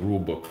looking at the rule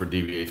book for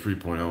DBA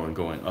 3.0 and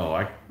going,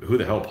 oh, who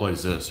the hell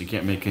plays this? You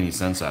can't make any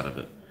sense out of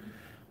it.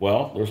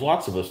 Well, there's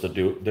lots of us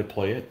that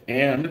play it,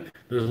 and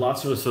there's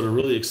lots of us that are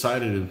really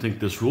excited and think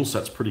this rule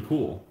set's pretty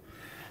cool.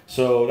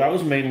 So that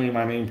was mainly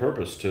my main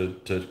purpose, to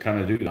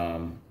kind of do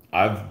that.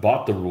 I've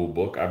bought the rule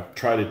book. I've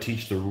tried to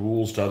teach the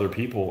rules to other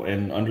people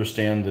and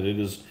understand that it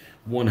is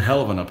one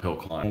hell of an uphill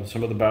climb.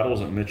 Some of the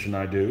battles that Mitch and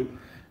I do,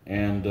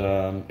 and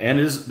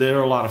they're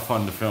a lot of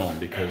fun to film,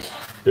 because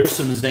there's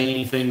some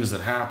zany things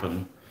that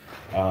happen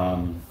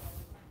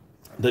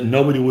that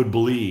nobody would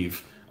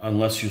believe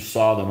unless you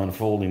saw them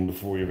unfolding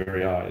before your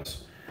very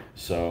eyes.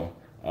 So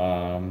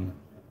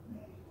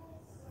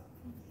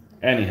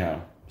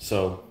anyhow,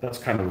 so that's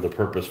kind of the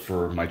purpose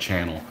for my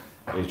channel,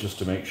 is just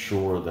to make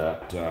sure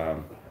that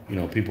you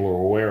know, people are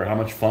aware of how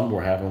much fun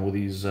we're having with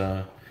these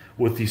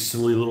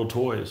silly little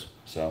toys.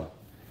 So,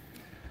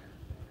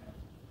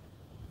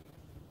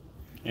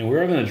 and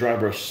we're going to dry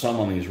brush some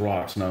on these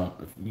rocks. Now,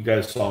 if you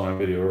guys saw my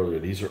video earlier,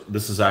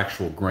 this is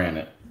actual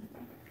granite.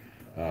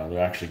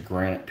 They're actually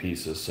granite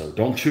pieces, so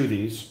don't chew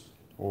these,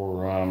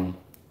 or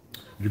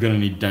you're going to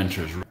need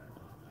dentures.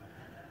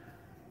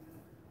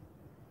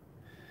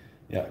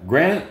 Yeah,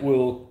 granite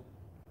will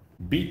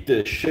beat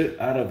the shit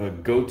out of a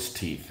goat's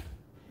teeth,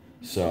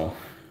 so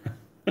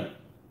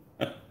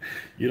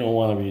you don't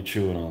want to be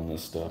chewing on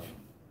this stuff.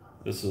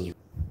 This is...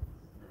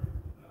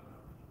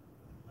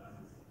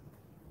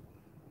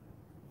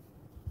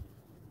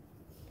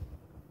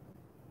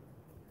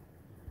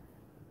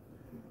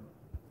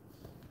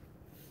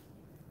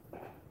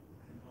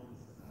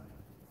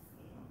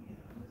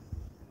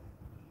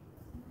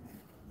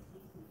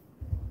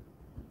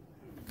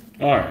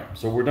 All right,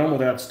 so we're done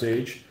with that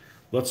stage.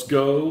 Let's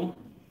go,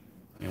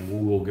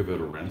 and we'll give it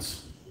a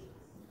rinse,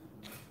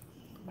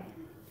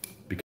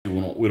 because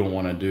we don't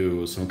want to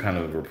do some kind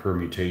of a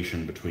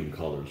permutation between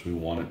colors. We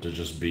want it to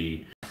just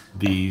be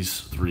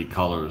these 3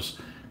 colors,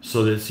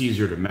 so that it's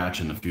easier to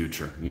match in the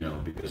future. You know,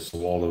 because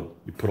you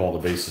put all the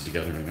bases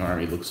together in the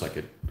army, it looks like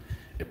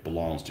it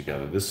belongs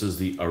together. This is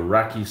the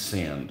Iraqi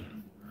sand.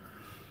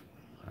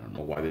 I don't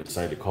know why they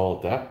decided to call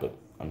it that, but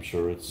I'm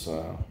sure it's...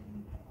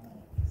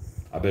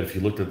 I bet if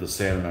you looked at the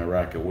sand in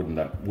Iraq, it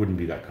wouldn't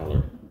be that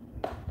color.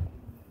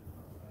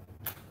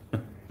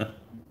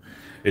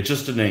 It's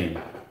just a name.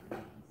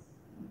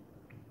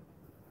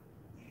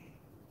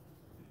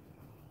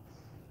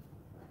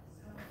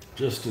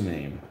 Just a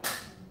name.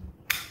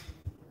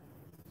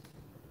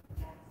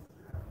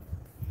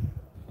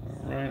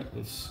 All right,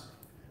 let's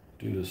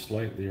do this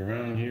slightly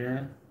around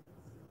here.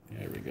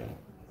 There we go.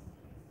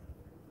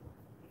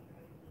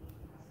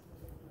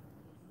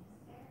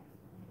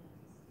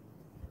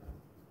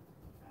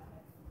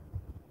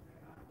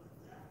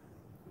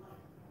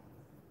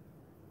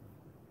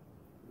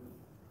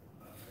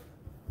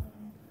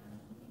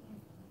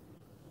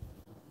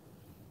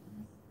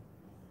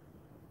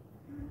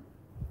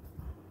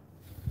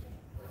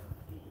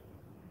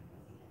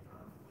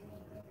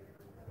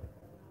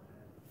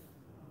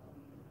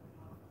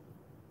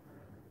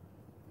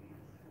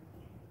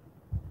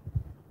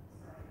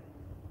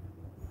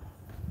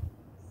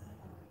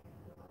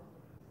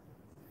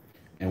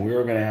 And we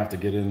are going to have to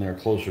get in there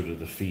closer to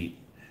the feet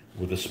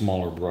with a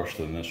smaller brush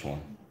than this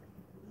one,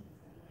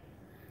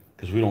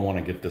 because we don't want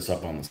to get this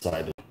up on the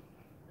side. If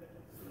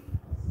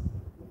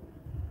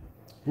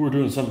we were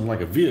doing something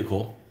like a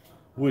vehicle,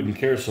 we wouldn't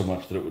care so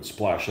much that it would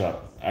splash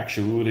up.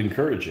 Actually, we would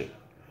encourage it.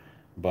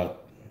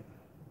 But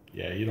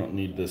yeah, you don't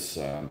need this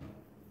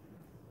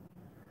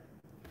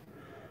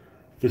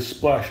this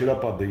splash it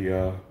up on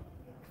the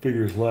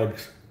figure's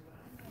legs.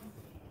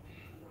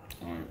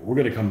 All right, we're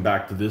going to come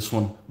back to this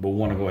one, but we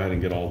want to go ahead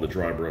and get all the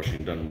dry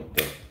brushing done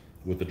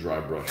with the dry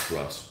brush for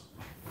us,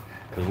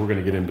 because we're going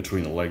to get in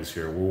between the legs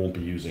here. We won't be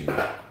using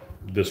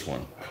this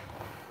one.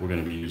 We're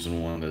going to be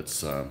using one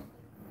that's a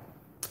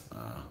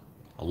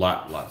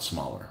lot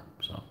smaller.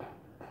 So,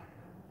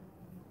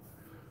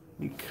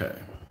 okay.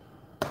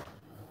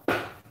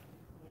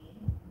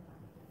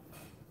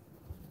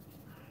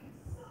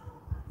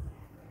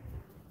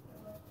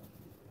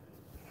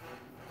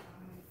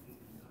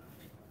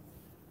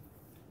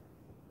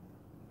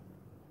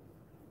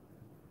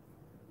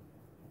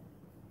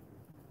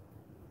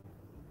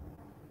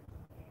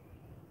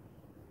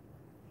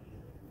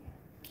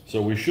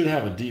 So we should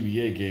have a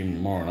DBA game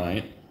tomorrow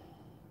night,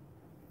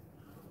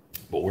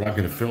 but we're not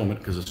going to film it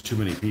because it's too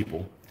many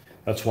people.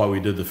 That's why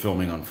we did the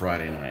filming on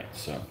Friday night.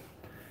 So,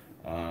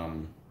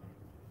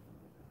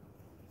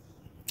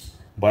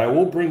 but I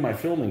will bring my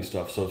filming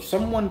stuff. So if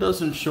someone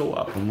doesn't show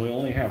up and we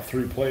only have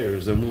 3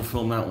 players, then we'll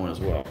film that one as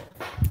well.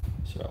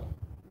 So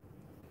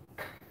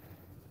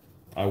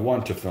I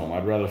want to film.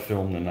 I'd rather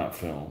film than not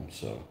film.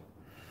 So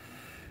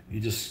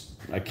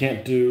I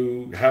can't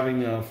do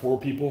having 4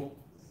 people.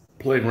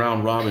 Playing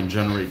round robin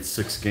generates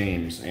 6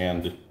 games,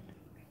 and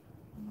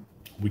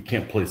we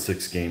can't play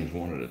 6 games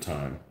one at a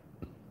time.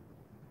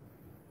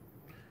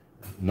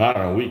 Not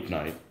on a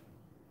weeknight.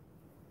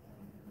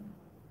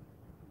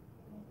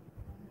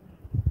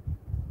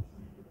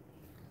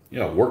 You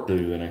got work to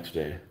do the next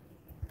day.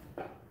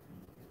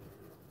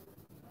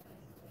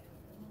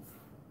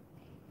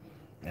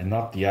 And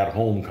not the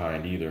at-home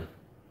kind either.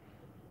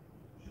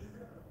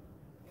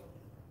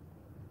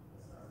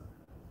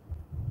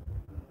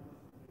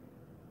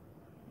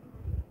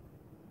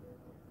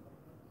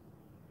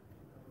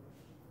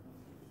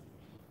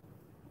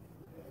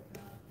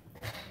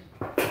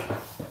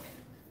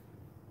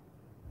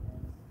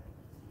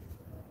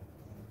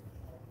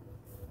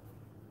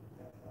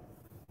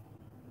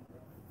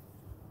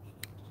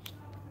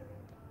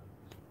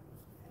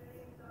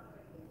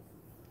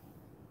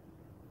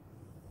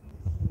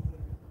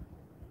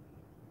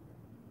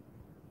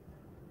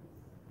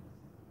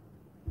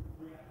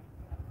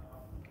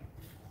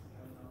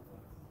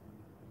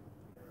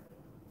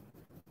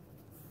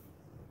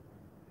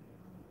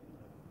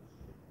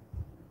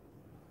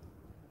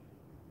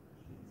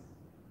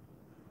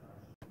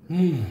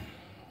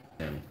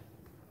 And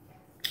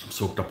I've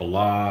soaked up a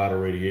lot of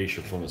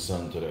radiation from the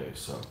sun today,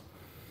 so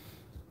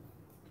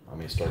I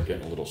may start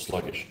getting a little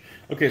sluggish.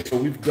 Okay, so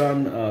we've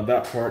done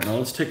that part. Now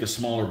let's take a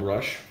smaller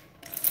brush.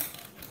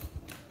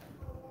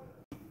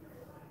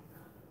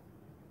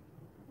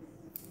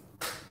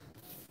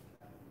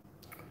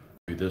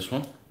 Do this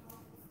one.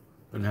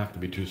 Doesn't have to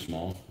be too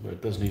small, but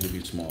it does need to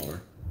be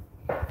smaller.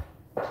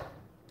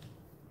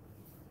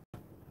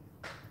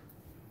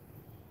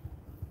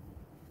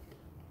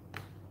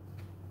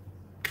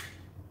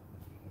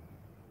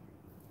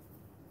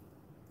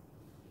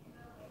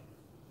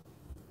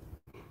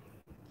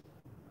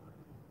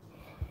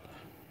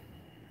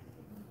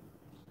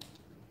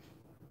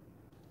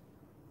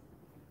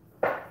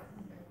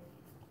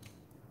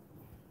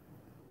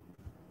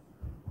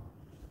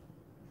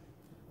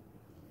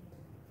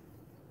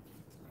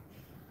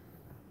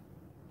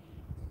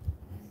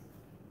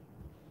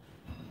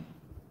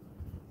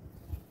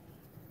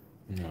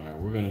 Alright,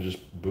 we're going to just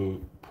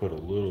put a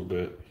little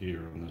bit here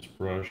on this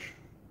brush,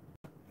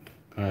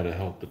 kind of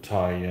help to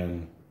tie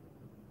in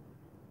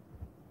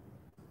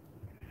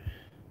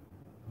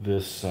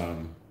this,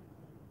 the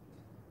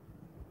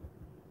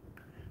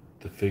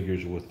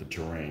figures with the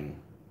terrain.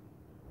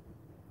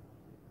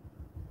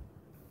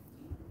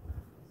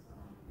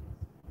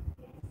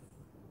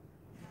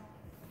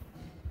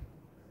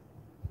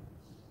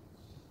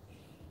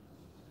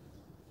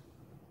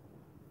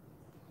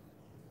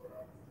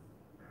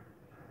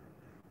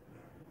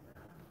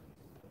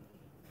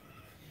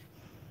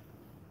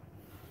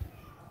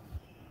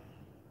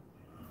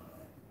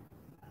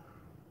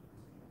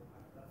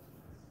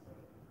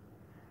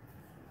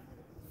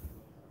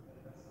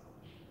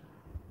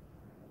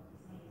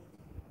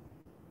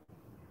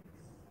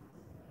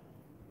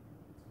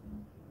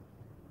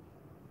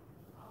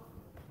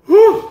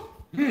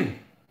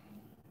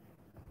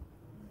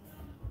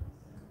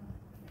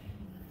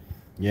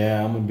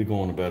 Yeah, I'm gonna be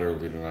going to bed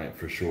early tonight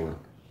for sure.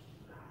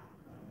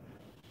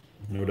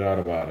 No doubt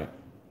about it.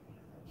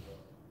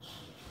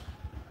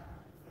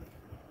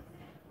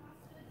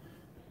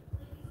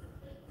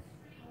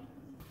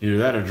 Either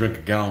that or drink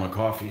a gallon of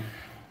coffee.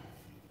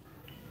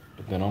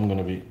 But then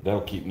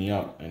that'll keep me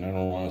up, and I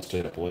don't want to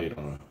stay up late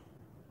on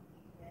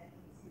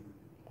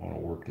a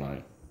work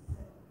night.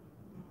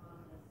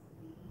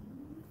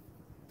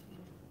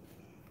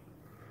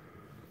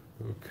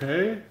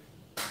 Okay.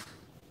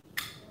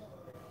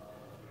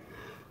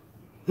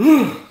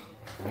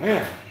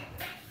 Man.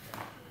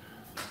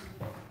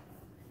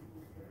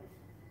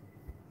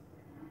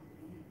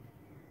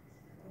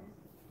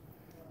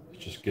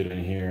 Let's just get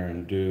in here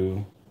and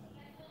do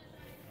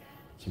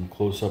some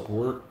close-up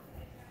work.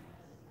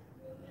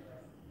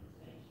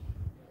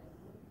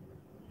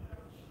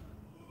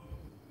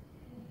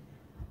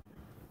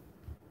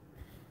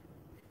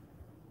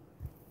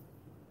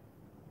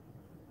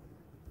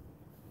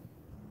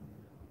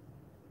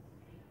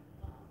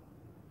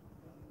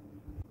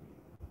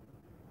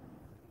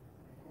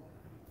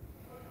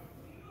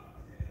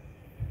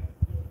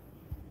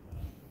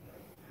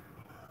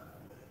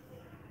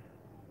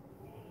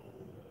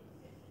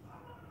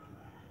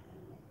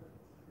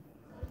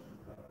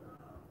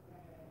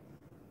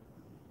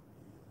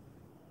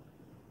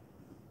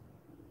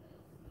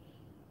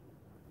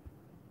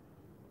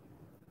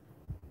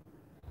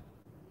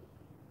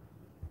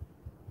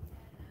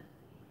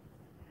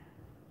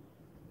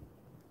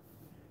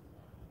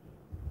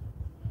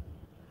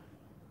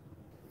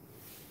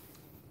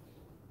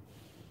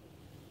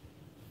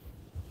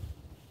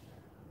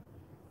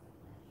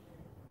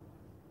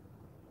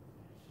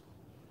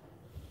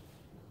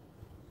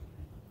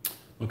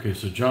 Okay,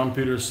 so John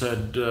Peter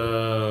said,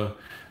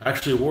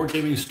 actually,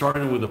 wargaming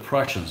started with the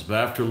Prussians, but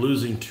after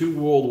losing 2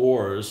 world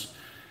wars,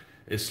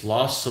 it's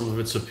lost some of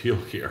its appeal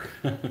here.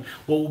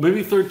 Well,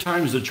 maybe third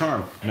time's the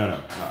charm.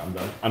 No,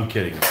 I'm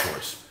kidding, of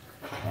course.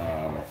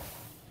 Um,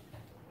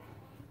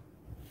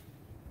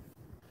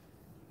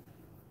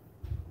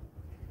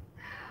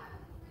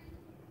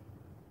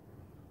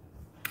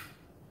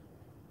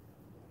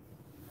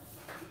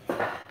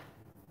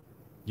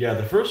 yeah,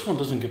 the first one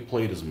doesn't get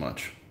played as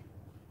much.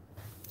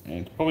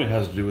 And it probably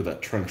has to do with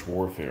that trench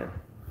warfare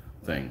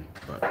thing,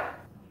 but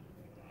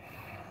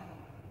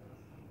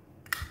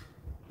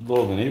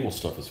though the naval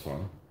stuff is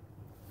fun.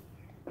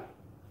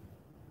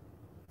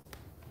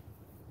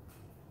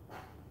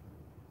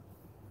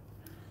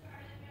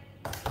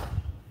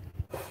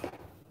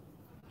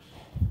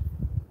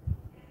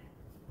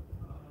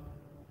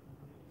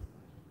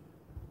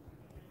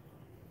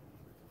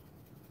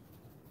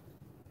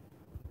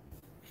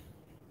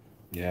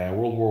 Yeah,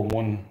 World War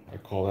One, I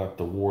call that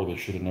the war that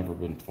should have never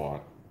been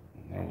fought.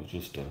 That was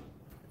just a,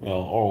 well,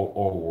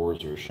 all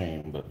wars are a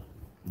shame, but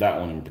that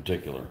one in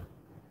particular.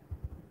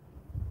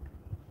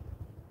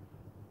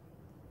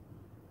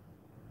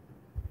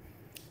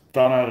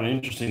 Found out an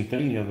interesting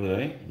thing the other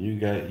day.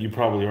 You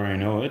probably already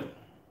know it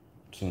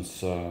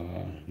since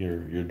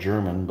you're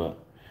German, but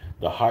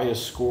the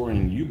highest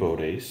scoring U-boat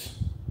ace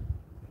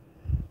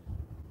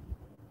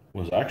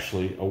was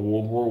actually a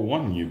World War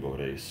One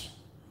U-boat ace.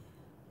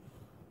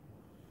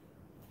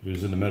 He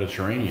was in the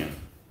Mediterranean,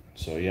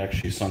 so he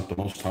actually sunk the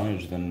most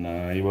tonnage than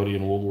anybody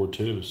in World War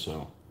Two.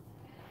 So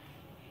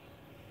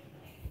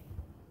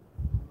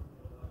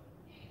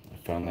I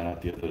found that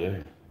out the other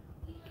day.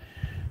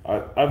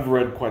 I've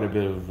read quite a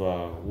bit of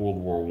World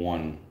War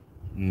One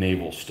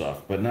naval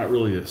stuff, but not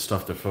really the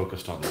stuff that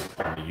focused on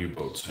the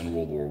U-boats in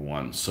World War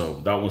One. So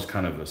that was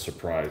kind of a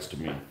surprise to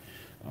me.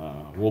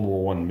 World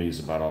War One to me is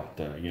about all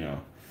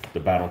the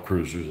battle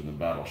cruisers and the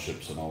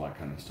battleships and all that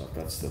kind of stuff.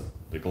 That's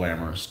the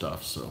glamorous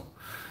stuff. So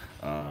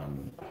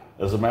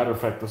as a matter of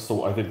fact, that's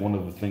I think one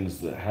of the things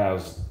that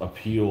has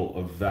appeal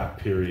of that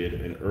period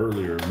and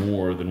earlier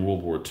more than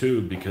World War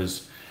Two,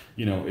 because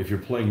if you're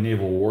playing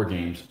naval war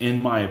games,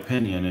 in my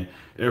opinion,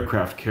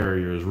 aircraft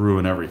carriers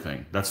ruin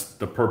everything. That's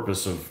the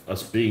purpose of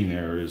us being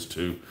there, is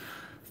to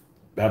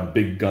have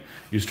big guns.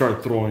 You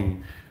start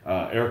throwing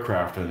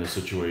aircraft in this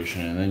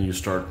situation, and then you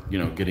start,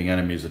 getting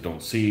enemies that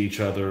don't see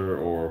each other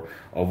or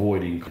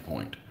avoiding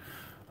point.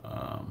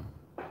 Um,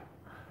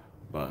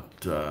 but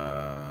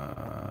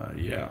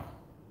yeah.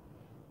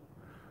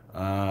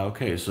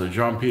 Okay, so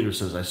John Peter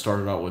says, I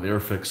started out with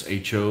Airfix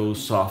HO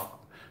soft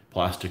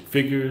plastic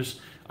figures.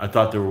 I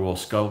thought they were well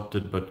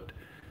sculpted, but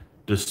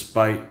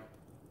despite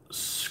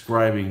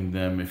scribing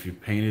them, if you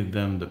painted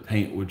them, the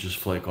paint would just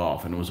flake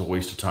off, and it was a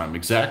waste of time.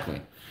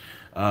 Exactly.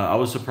 I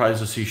was surprised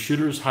to see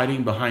shooters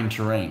hiding behind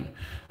terrain.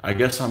 I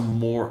guess I'm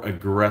more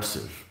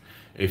aggressive.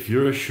 If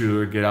you're a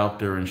shooter, get out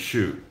there and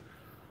shoot.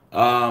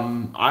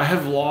 I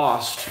have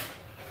lost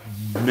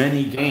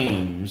many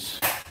games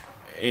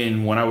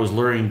when I was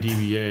learning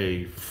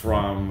DBA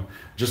from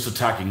just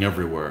attacking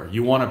everywhere.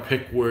 You want to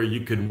pick where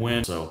you can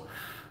win. So,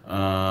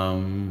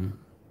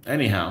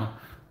 anyhow,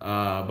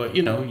 but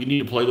you need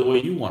to play the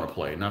way you want to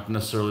play, not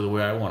necessarily the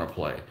way I want to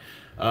play.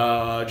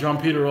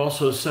 John Peter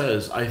also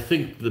says, I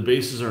think the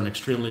bases are an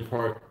extremely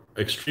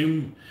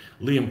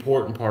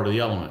important part of the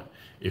element.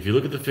 If you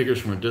look at the figures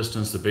from a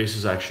distance, the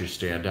bases actually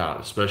stand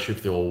out, especially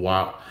if they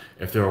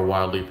were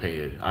wildly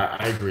painted.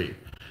 I agree.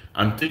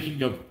 I'm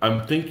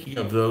thinking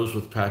of those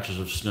with patches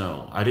of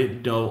snow. I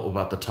didn't know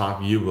about the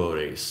top U-boat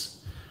ace.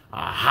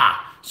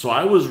 Aha! So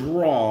I was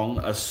wrong,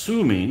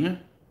 assuming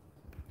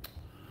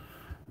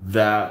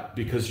that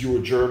because you were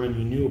German,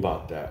 you knew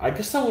about that. I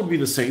guess that would be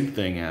the same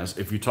thing as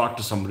if you talk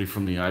to somebody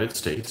from the United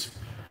States.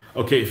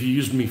 Okay, if you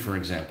use me for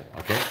example.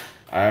 Okay,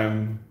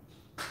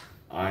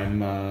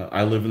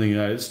 I live in the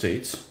United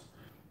States,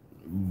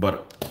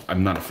 but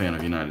I'm not a fan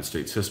of United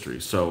States history.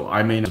 So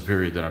I may know a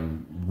period that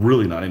I'm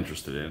really not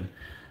interested in,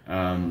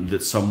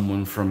 that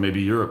someone from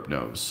maybe Europe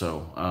knows.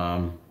 So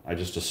I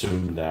just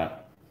assumed that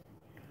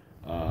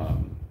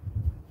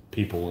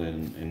people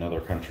in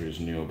other countries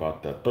knew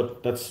about that.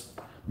 But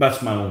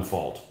that's my own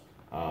fault.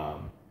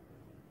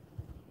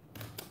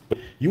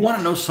 You want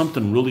to know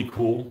something really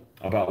cool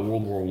about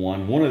World War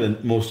One? One of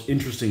the most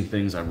interesting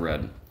things I've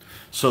read.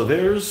 So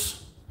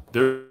there's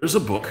a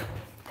book.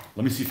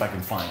 Let me see if I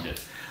can find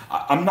it.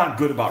 I'm not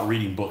good about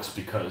reading books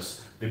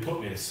because they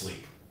put me to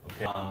sleep.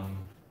 Okay.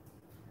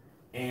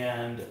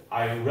 And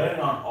I read it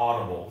on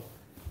Audible,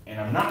 and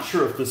I'm not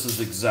sure if this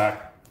is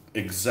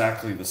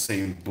exactly the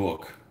same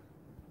book.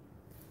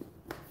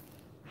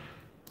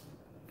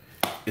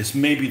 It's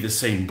maybe the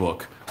same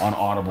book on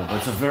Audible, but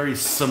it's a very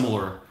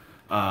similar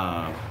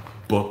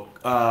book.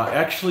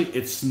 Actually,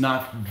 it's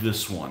not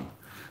this one,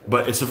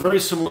 but it's a very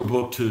similar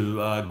book to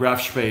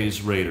Graf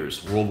Spee's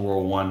Raiders, World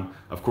War One.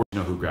 Of course, you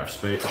know who Graf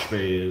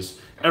Spee is.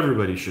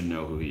 Everybody should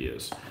know who he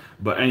is.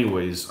 But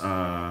anyways,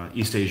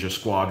 East Asia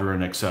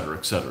Squadron, etc.,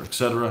 etc.,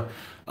 etc.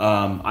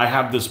 I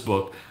have this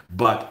book,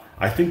 but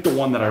I think the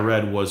one that I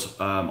read was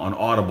on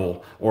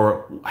Audible,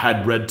 or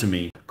had read to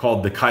me,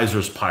 called The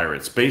Kaiser's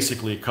Pirates.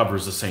 Basically, it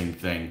covers the same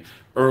thing,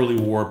 early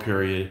war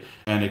period,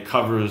 and it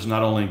covers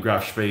not only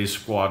Graf Spee's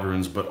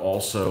squadrons, but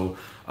also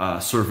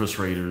surface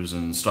raiders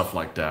and stuff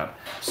like that.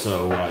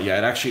 So yeah,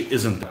 it actually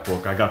isn't that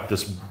book. I got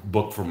this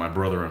book from my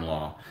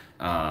brother-in-law,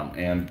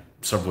 and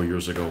several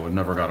years ago, and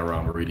never got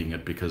around to reading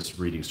it because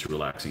reading's too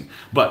relaxing.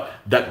 But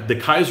The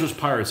Kaiser's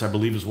Pirates, I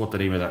believe, is what the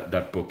name of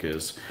that book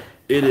is.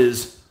 It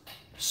is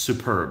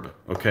superb,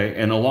 okay?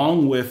 And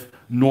along with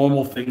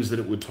normal things that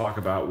it would talk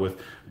about with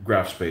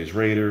Graf Spee's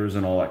Raiders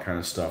and all that kind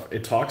of stuff,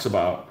 it talks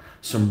about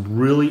some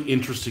really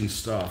interesting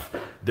stuff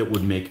that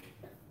would make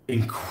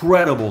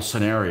incredible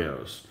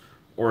scenarios,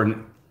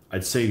 or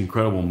I'd say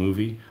incredible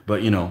movie,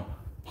 but you know,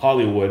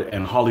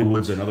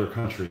 Hollywoods and other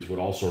countries would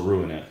also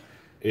ruin it.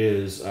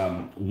 Is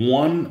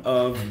one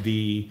of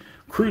the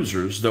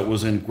cruisers that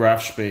was in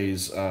Graf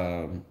Spee's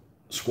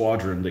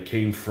squadron that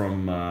came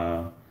from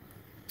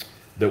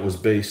that was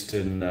based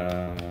in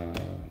well,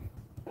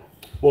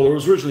 it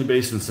was originally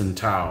based in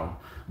Tsingtao,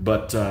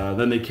 but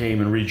then they came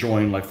and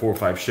rejoined like 4 or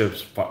 5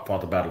 ships, fought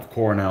the Battle of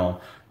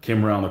Coronel,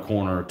 came around the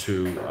corner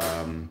to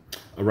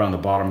around the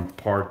bottom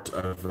part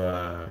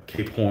of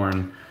Cape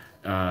Horn,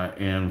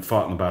 and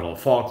fought in the Battle of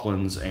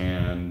Falklands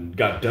and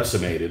got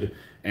decimated,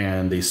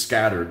 and they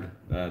scattered.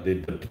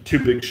 The 2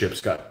 big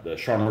ships got,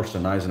 Scharnhorst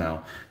and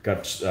Gneisenau,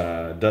 got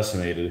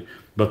decimated,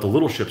 but the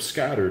little ships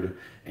scattered,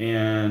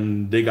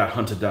 and they got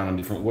hunted down in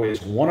different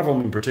ways. One of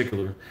them in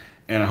particular,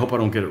 and I hope I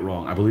don't get it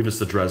wrong, I believe it's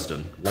the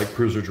Dresden, light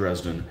cruiser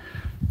Dresden,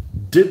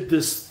 did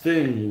this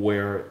thing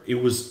where it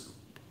was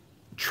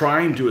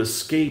trying to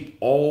escape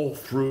all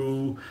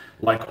through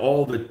like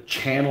all the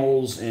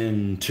channels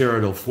in Tierra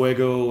del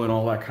Fuego and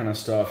all that kind of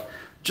stuff.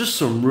 Just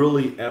some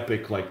really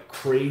epic, like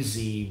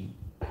crazy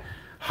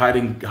hide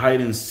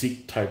and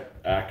seek type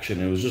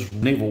action. It was just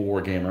naval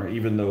war gamer,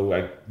 even though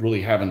I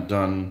really haven't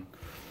done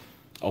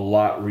a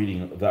lot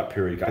reading of that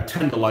period. I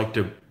tend to like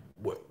to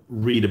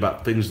read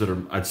about things that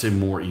are, I'd say,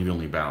 more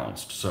evenly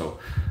balanced. So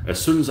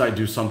as soon as I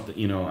do something,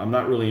 you know, I'm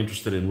not really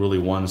interested in really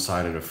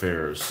one-sided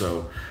affairs.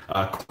 So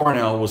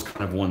Cornell was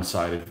kind of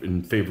one-sided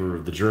in favor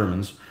of the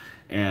Germans,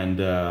 and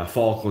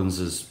Falklands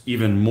is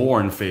even more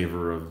in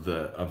favor of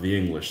the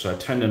English. So I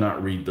tend to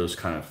not read those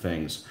kind of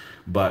things.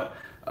 But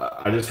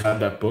I just had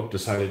that book,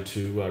 decided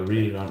to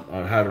read it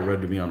on, had it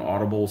read to me on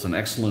Audible. It's an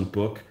excellent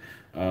book,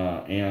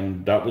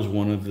 and that was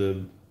one of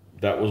the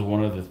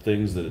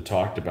things that it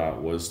talked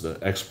about, was the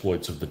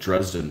exploits of the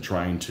Dresden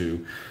trying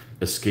to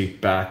escape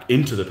back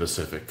into the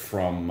Pacific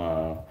from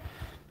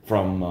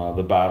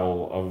the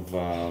Battle of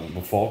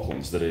the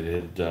Falklands that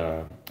it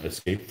had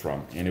escaped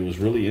from. And it was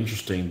really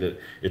interesting that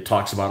it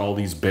talks about all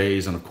these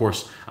bays, and of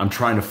course I'm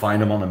trying to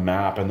find them on the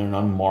map and they're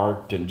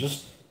unmarked, and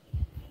just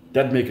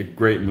that'd make a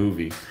great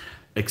movie.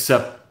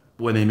 Except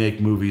when they make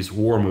movies,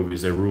 war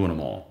movies, they ruin them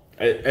all,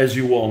 as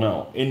you all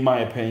know, in my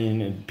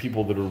opinion. And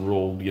people that are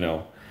real, you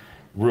know,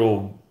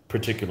 real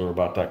particular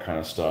about that kind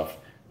of stuff,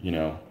 you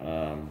know.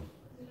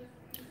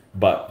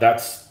 But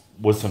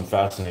was some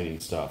fascinating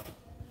stuff.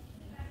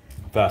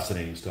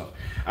 Fascinating stuff.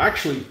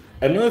 Actually,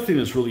 another thing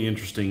that's really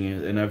interesting,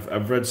 and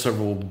I've read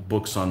several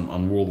books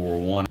on World War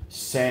One,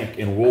 sank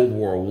in World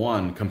War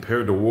One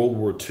compared to World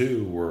War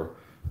Two.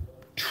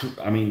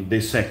 I mean, they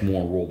sank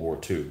more in World War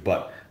Two,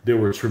 but they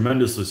were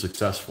tremendously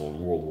successful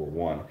in World War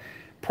One.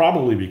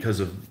 probably because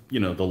of,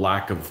 the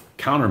lack of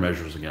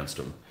countermeasures against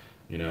them.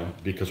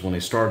 Because when they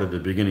started at the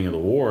beginning of the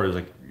war, it's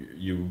like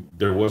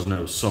there was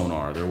no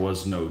sonar, there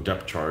was no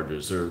depth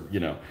charges,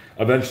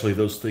 eventually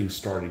those things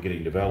started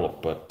getting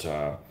developed. But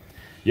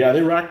yeah,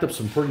 they racked up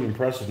some pretty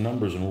impressive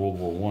numbers in World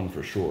War One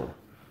for sure.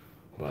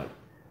 But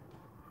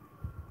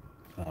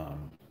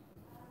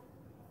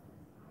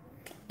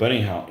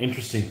anyhow,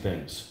 interesting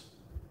things.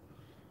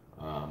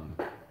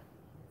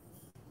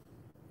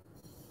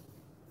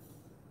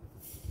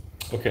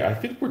 Okay, I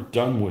think we're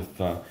done with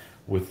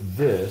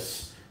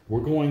this. We're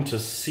going to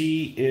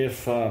see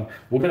if we're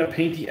going to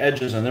paint the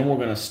edges, and then we're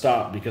going to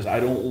stop because I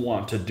don't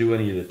want to do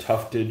any of the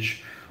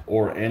tuftage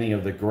or any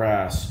of the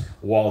grass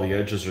while the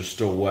edges are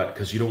still wet,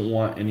 because you don't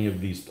want any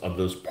of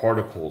those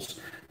particles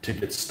to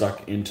get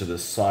stuck into the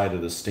side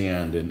of the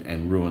stand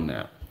and ruin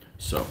that.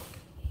 So,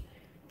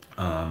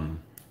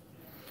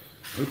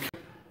 okay,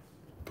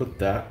 put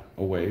that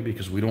away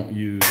because we don't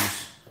use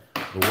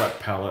the wet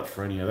palette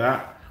for any of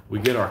that. We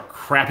get our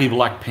crappy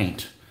black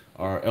paint,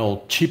 our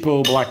El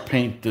Cheapo black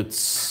paint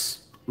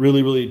that's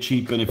really, really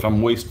cheap, and if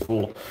I'm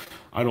wasteful,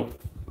 I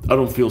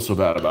don't feel so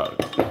bad about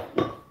it.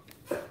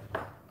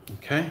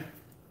 Okay.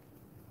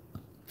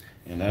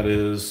 And that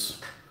is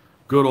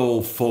good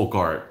old folk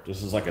art.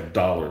 This is like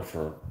 $1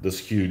 for this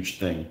huge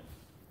thing.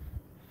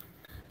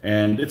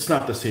 And it's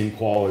not the same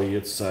quality.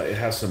 It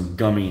has some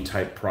gummy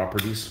type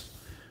properties.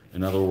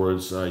 In other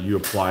words, you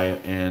apply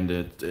it and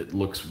it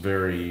looks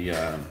very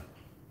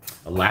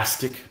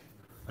elastic,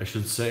 I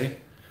should say.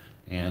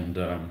 And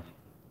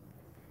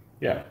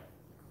yeah,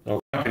 so we're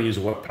not going to use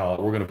a wet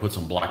palette. We're going to put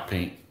some black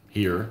paint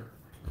here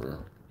or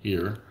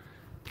here,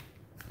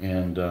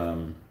 and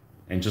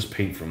just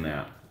paint from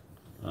that.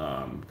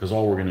 Because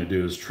all we're going to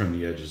do is trim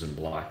the edges in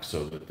black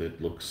so that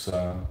it looks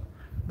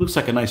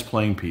like a nice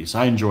playing piece.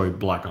 I enjoy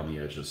black on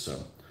the edges,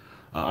 so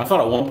I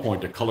thought at one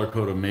point to color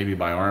code them maybe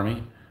by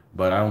army,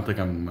 but I don't think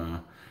I'm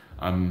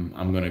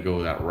going to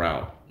go that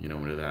route,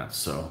 into that.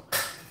 So.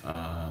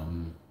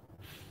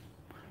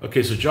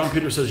 Okay, so John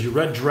Peter says, you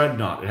read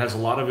Dreadnought. It has a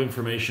lot of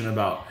information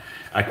about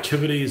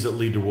activities that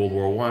lead to World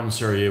War I.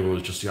 Sarajevo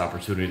was just the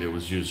opportunity that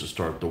was used to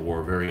start the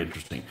war. Very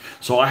interesting.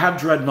 So I have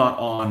Dreadnought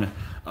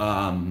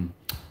on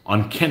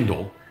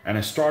Kindle, and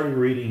I started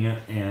reading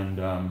it,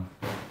 and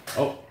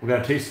oh, we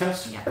got a taste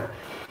test? Yeah.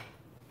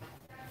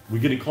 We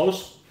getting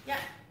close? Yeah,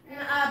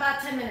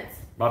 about 10 minutes.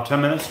 About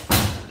 10 minutes?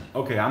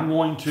 Okay, I'm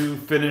going to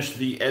finish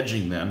the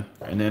edging then,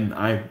 and then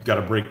I've got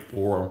a break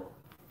for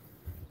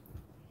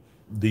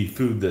the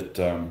food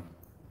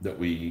that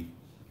we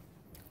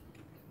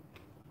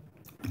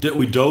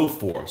dove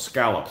for,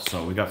 scallops.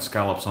 So we got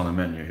scallops on the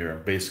menu here,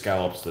 base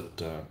scallops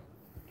that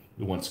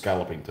we went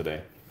scalloping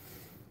today.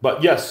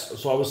 But yes,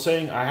 so I was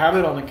saying I have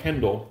it on the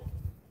Kindle,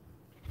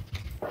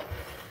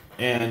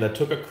 and I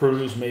took a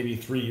cruise maybe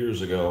 3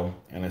 years ago,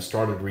 and I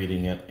started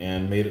reading it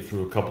and made it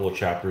through a couple of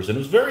chapters, and it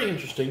was very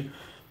interesting.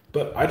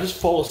 But I just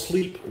fall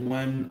asleep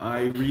when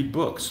I read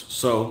books.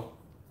 So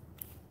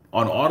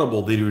on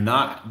Audible, they do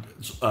not.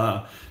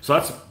 So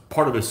that's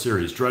part of a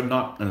series,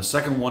 Dreadnought, and the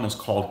second one is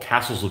called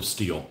Castles of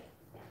Steel.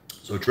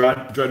 So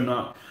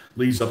Dreadnought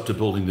leads up to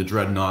building the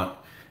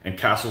Dreadnought, and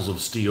Castles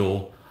of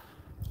Steel,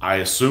 I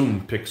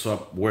assume, picks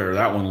up where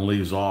that one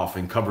leaves off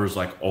and covers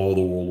like all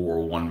the World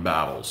War I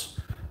battles.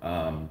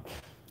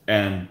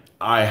 And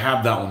I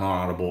have that one on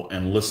Audible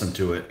and listen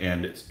to it,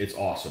 and it's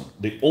awesome.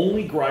 The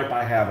only gripe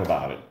I have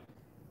about it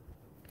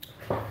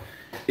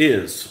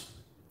is,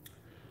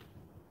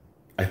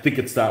 I think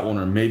it's that one,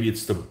 or maybe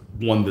it's the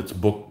one that's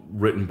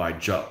written by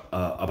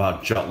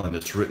about Jutland.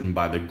 It's written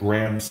by the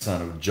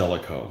grandson of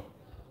Jellicoe.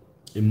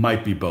 It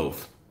might be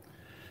both.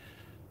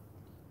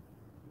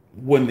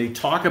 When they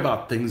talk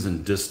about things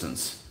in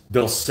distance,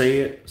 they'll say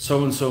it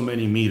so and so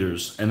many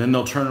meters, and then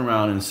they'll turn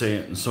around and say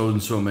it in so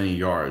and so many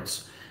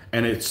yards.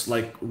 And it's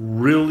like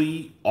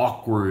really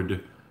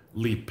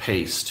awkwardly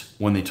paced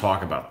when they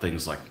talk about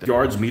things like that.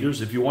 Yards,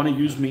 meters, if you want to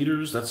use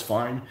meters, that's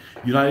fine.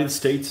 United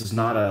States is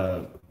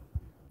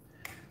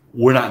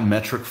we're not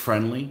metric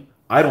friendly.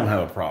 I don't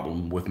have a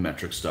problem with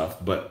metric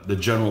stuff, but the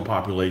general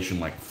population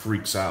like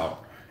freaks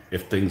out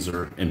if things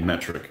are in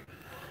metric.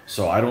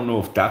 So I don't know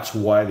if that's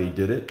why they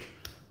did it,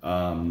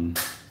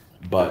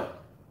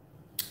 but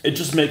it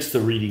just makes the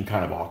reading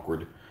kind of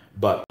awkward.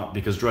 But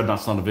because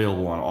Dreadnought's not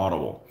available on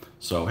Audible.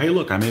 So hey,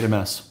 look, I made a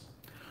mess.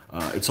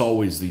 It's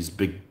always these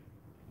big,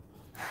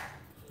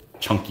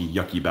 chunky,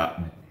 yucky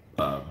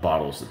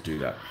bottles that do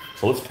that.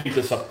 So let's pick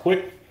this up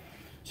quick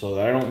so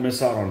that I don't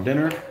miss out on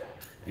dinner,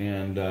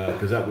 and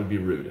because that would be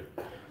rude.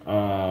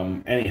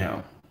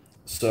 Anyhow,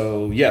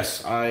 so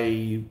yes,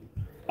 I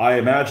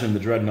imagine the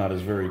Dreadnought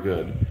is very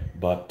good,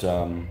 but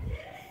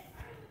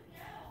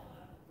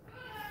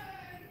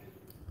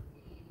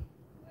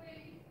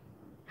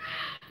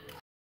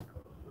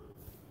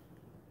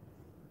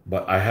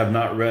I have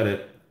not read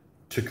it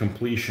to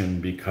completion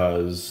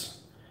because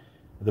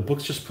the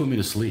books just put me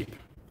to sleep.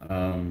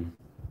 They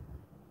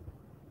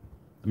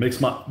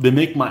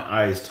make my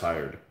eyes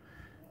tired,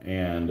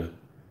 and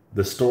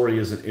the story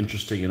isn't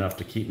interesting enough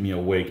to keep me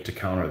awake to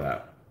counter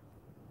that.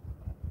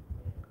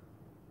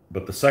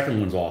 but the second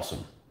one's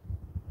awesome.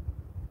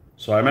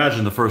 So I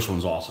imagine the first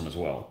one's awesome as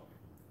well.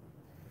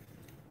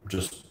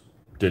 Just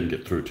didn't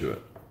get through to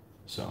it.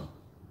 So.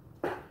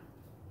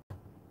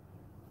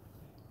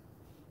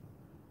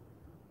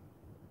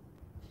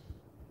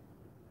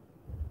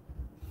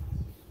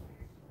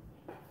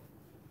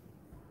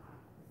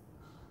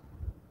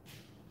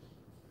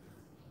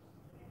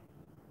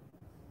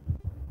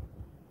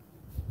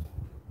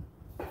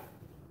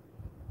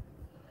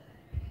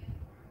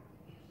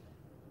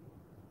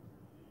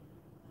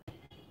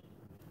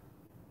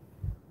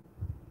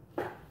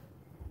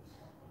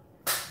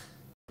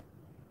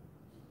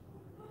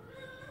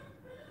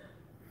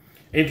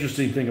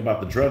 Interesting thing about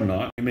the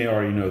Dreadnought, you may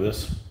already know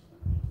this.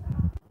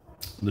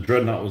 The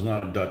Dreadnought was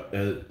not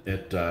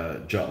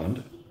at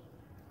Jutland,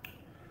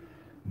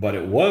 but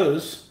it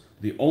was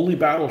the only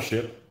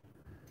battleship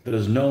that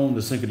is known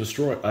to sink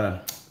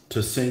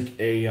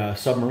a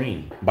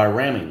submarine by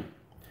ramming.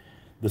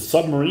 The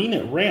submarine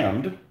it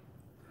rammed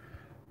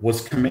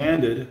was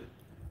commanded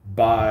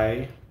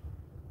by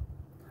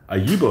a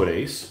U-boat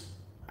ace,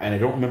 and I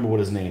don't remember what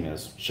his name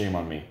is. Shame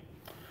on me.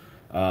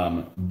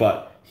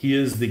 But he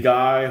is the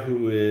guy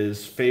who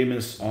is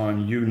famous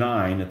on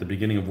U-9 at the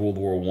beginning of World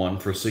War I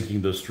for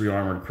sinking those 3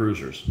 armored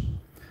cruisers.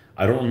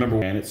 I don't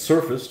remember, and it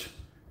surfaced,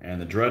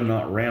 and the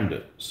Dreadnought rammed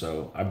it.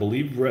 So I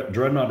believe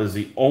Dreadnought is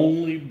the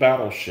only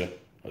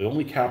battleship, the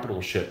only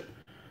capital ship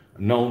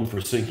known for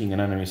sinking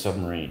an enemy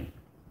submarine.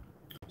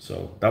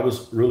 So that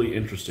was really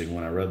interesting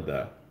when I read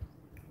that.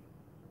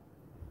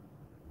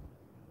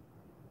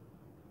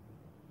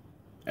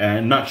 And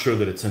I'm not sure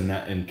that it's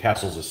in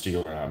Castles of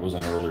Steel. It was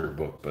an earlier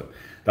book, but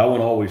that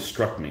one always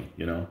struck me,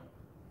 you know.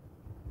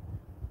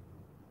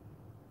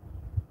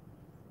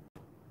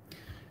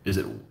 Is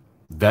it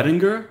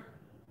Vettinger?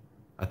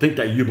 I think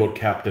that U-boat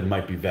captain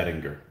might be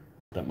Vettinger.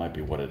 That might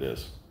be what it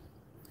is.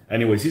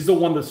 Anyways, he's the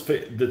one that's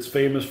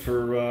famous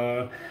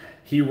for,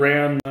 he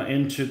ran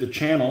into the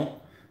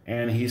channel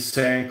and he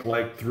sank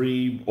like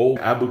 3 old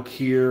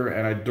Abukir,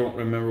 and I don't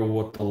remember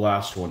what the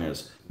last one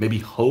is. Maybe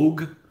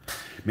Hogue?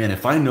 Man,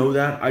 if I know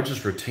that, I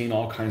just retain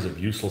all kinds of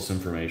useless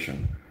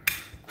information.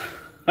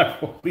 I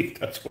believe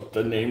that's what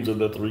the names of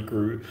the 3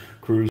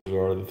 cruisers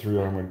are, the 3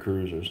 armored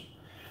cruisers.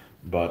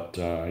 But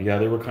yeah,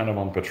 they were kind of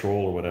on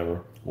patrol or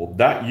whatever. Well,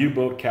 that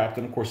U-boat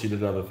captain, of course, he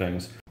did other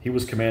things. He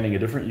was commanding a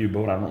different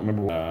U-boat. I don't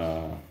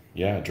remember.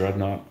 Yeah,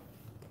 Dreadnought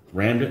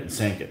rammed it and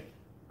sank it.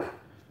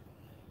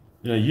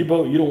 You know,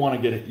 U-boat, you don't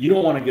want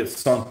to get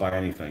sunk by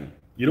anything.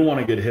 You don't want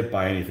to get hit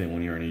by anything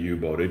when you're in a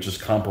U-boat. It just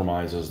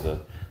compromises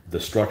the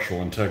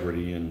structural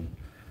integrity, and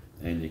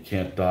you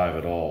can't dive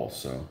at all.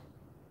 So.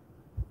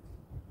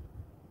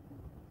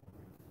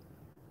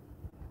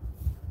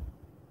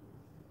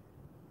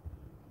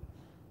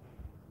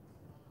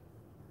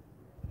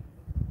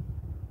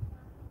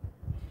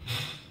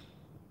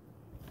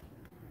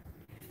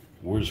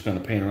 We're just going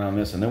to paint around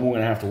this, and then we're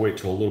going to have to wait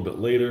till a little bit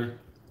later,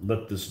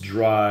 let this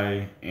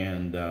dry,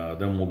 and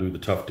then we'll do the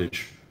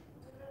tuftage.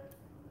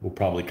 We'll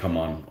probably come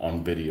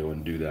on video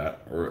and do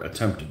that, or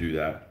attempt to do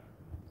that.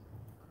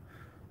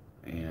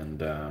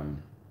 And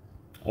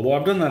although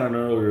I've done that on an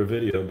earlier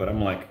video, but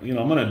I'm like, you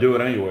know, I'm going to do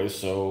it anyway,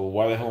 so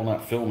why the hell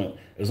not film it?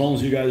 As long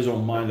as you guys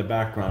don't mind the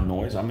background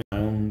noise. I'm in my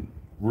own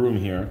room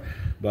here,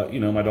 but, you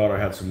know, my daughter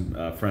had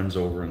some friends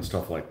over and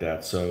stuff like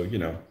that, so, you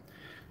know,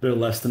 they're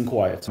less than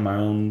quiet.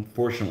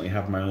 Fortunately,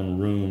 have my own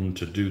room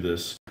to do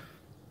this,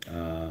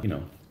 you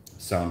know,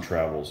 sound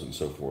travels and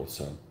so forth.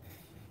 So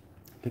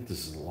I think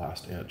this is the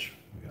last edge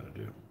we got to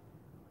do.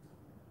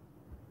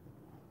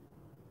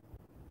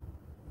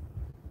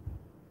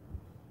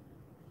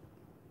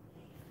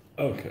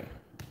 Okay.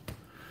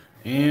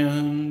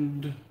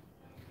 And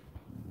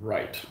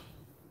right.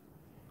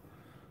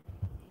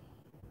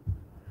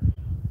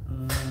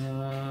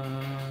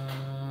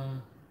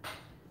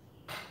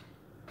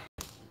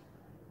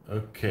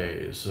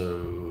 Okay,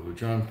 so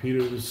John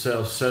Peters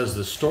says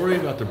the story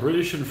about the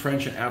British and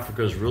French in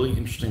Africa is a really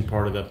interesting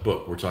part of that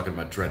book. We're talking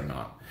about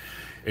Dreadnought.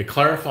 It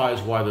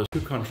clarifies why those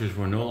 2 countries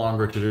were no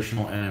longer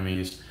traditional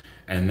enemies,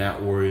 and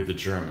that worried the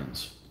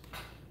Germans.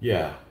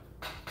 Yeah.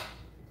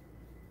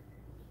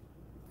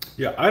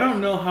 Yeah, I don't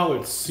know how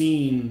it's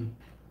seen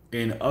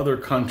in other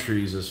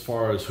countries as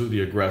far as who the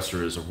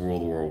aggressor is of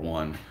World War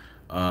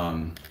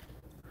I.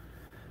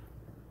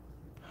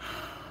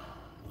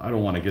 I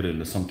don't want to get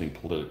into something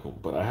political,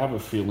 but I have a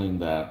feeling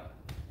that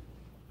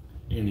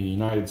in the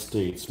United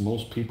States,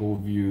 most people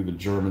view the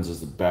Germans as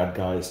the bad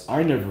guys.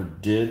 I never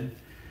did.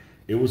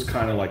 It was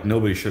kind of like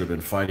nobody should have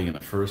been fighting in the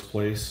first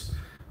place.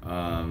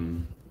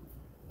 And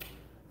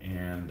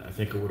I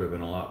think it would have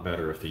been a lot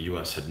better if the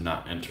U.S. had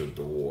not entered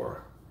the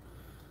war.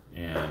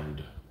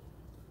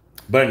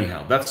 But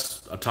anyhow,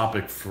 that's a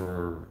topic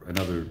for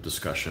another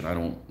discussion. I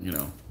don't, you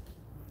know,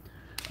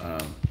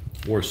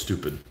 war's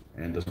stupid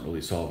and doesn't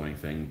really solve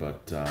anything,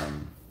 but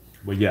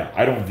yeah,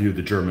 I don't view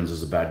the Germans as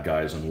the bad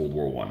guys in World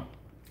War I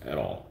at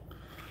all.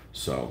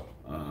 So,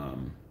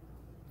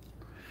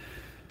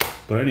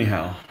 but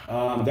anyhow,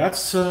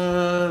 that's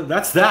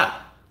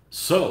that.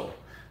 So,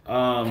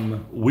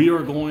 We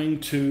are going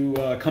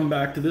to come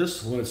back to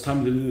this when it's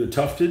time to do the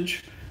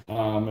tuftage.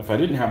 If I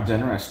didn't have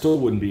dinner, I still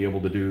wouldn't be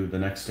able to do the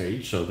next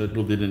stage, so that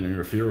didn't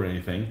interfere or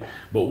anything.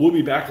 But we'll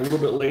be back a little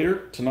bit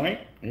later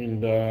tonight,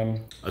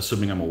 and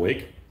assuming I'm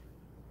awake.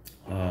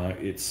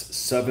 It's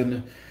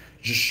 7,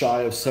 just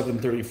shy of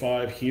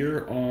 7:35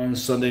 here on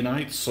Sunday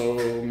night,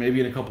 so maybe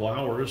in a couple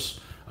hours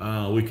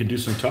we can do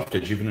some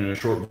tuftage, even in a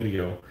short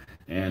video,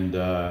 and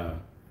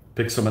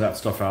pick some of that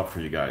stuff out for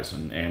you guys,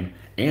 and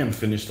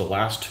finish the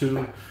last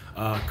two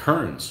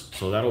Kerns.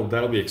 So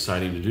that'll be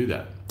exciting to do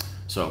that.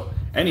 So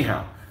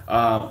anyhow,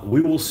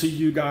 we will see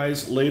you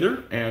guys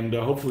later, and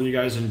hopefully you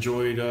guys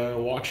enjoyed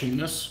watching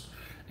this.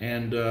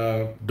 And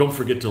don't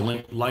forget to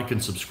like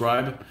and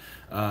subscribe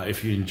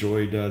if you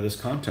enjoyed this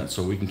content,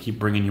 so we can keep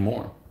bringing you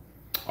more.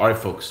 All right,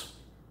 folks.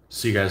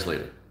 See you guys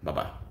later.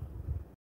 Bye-bye.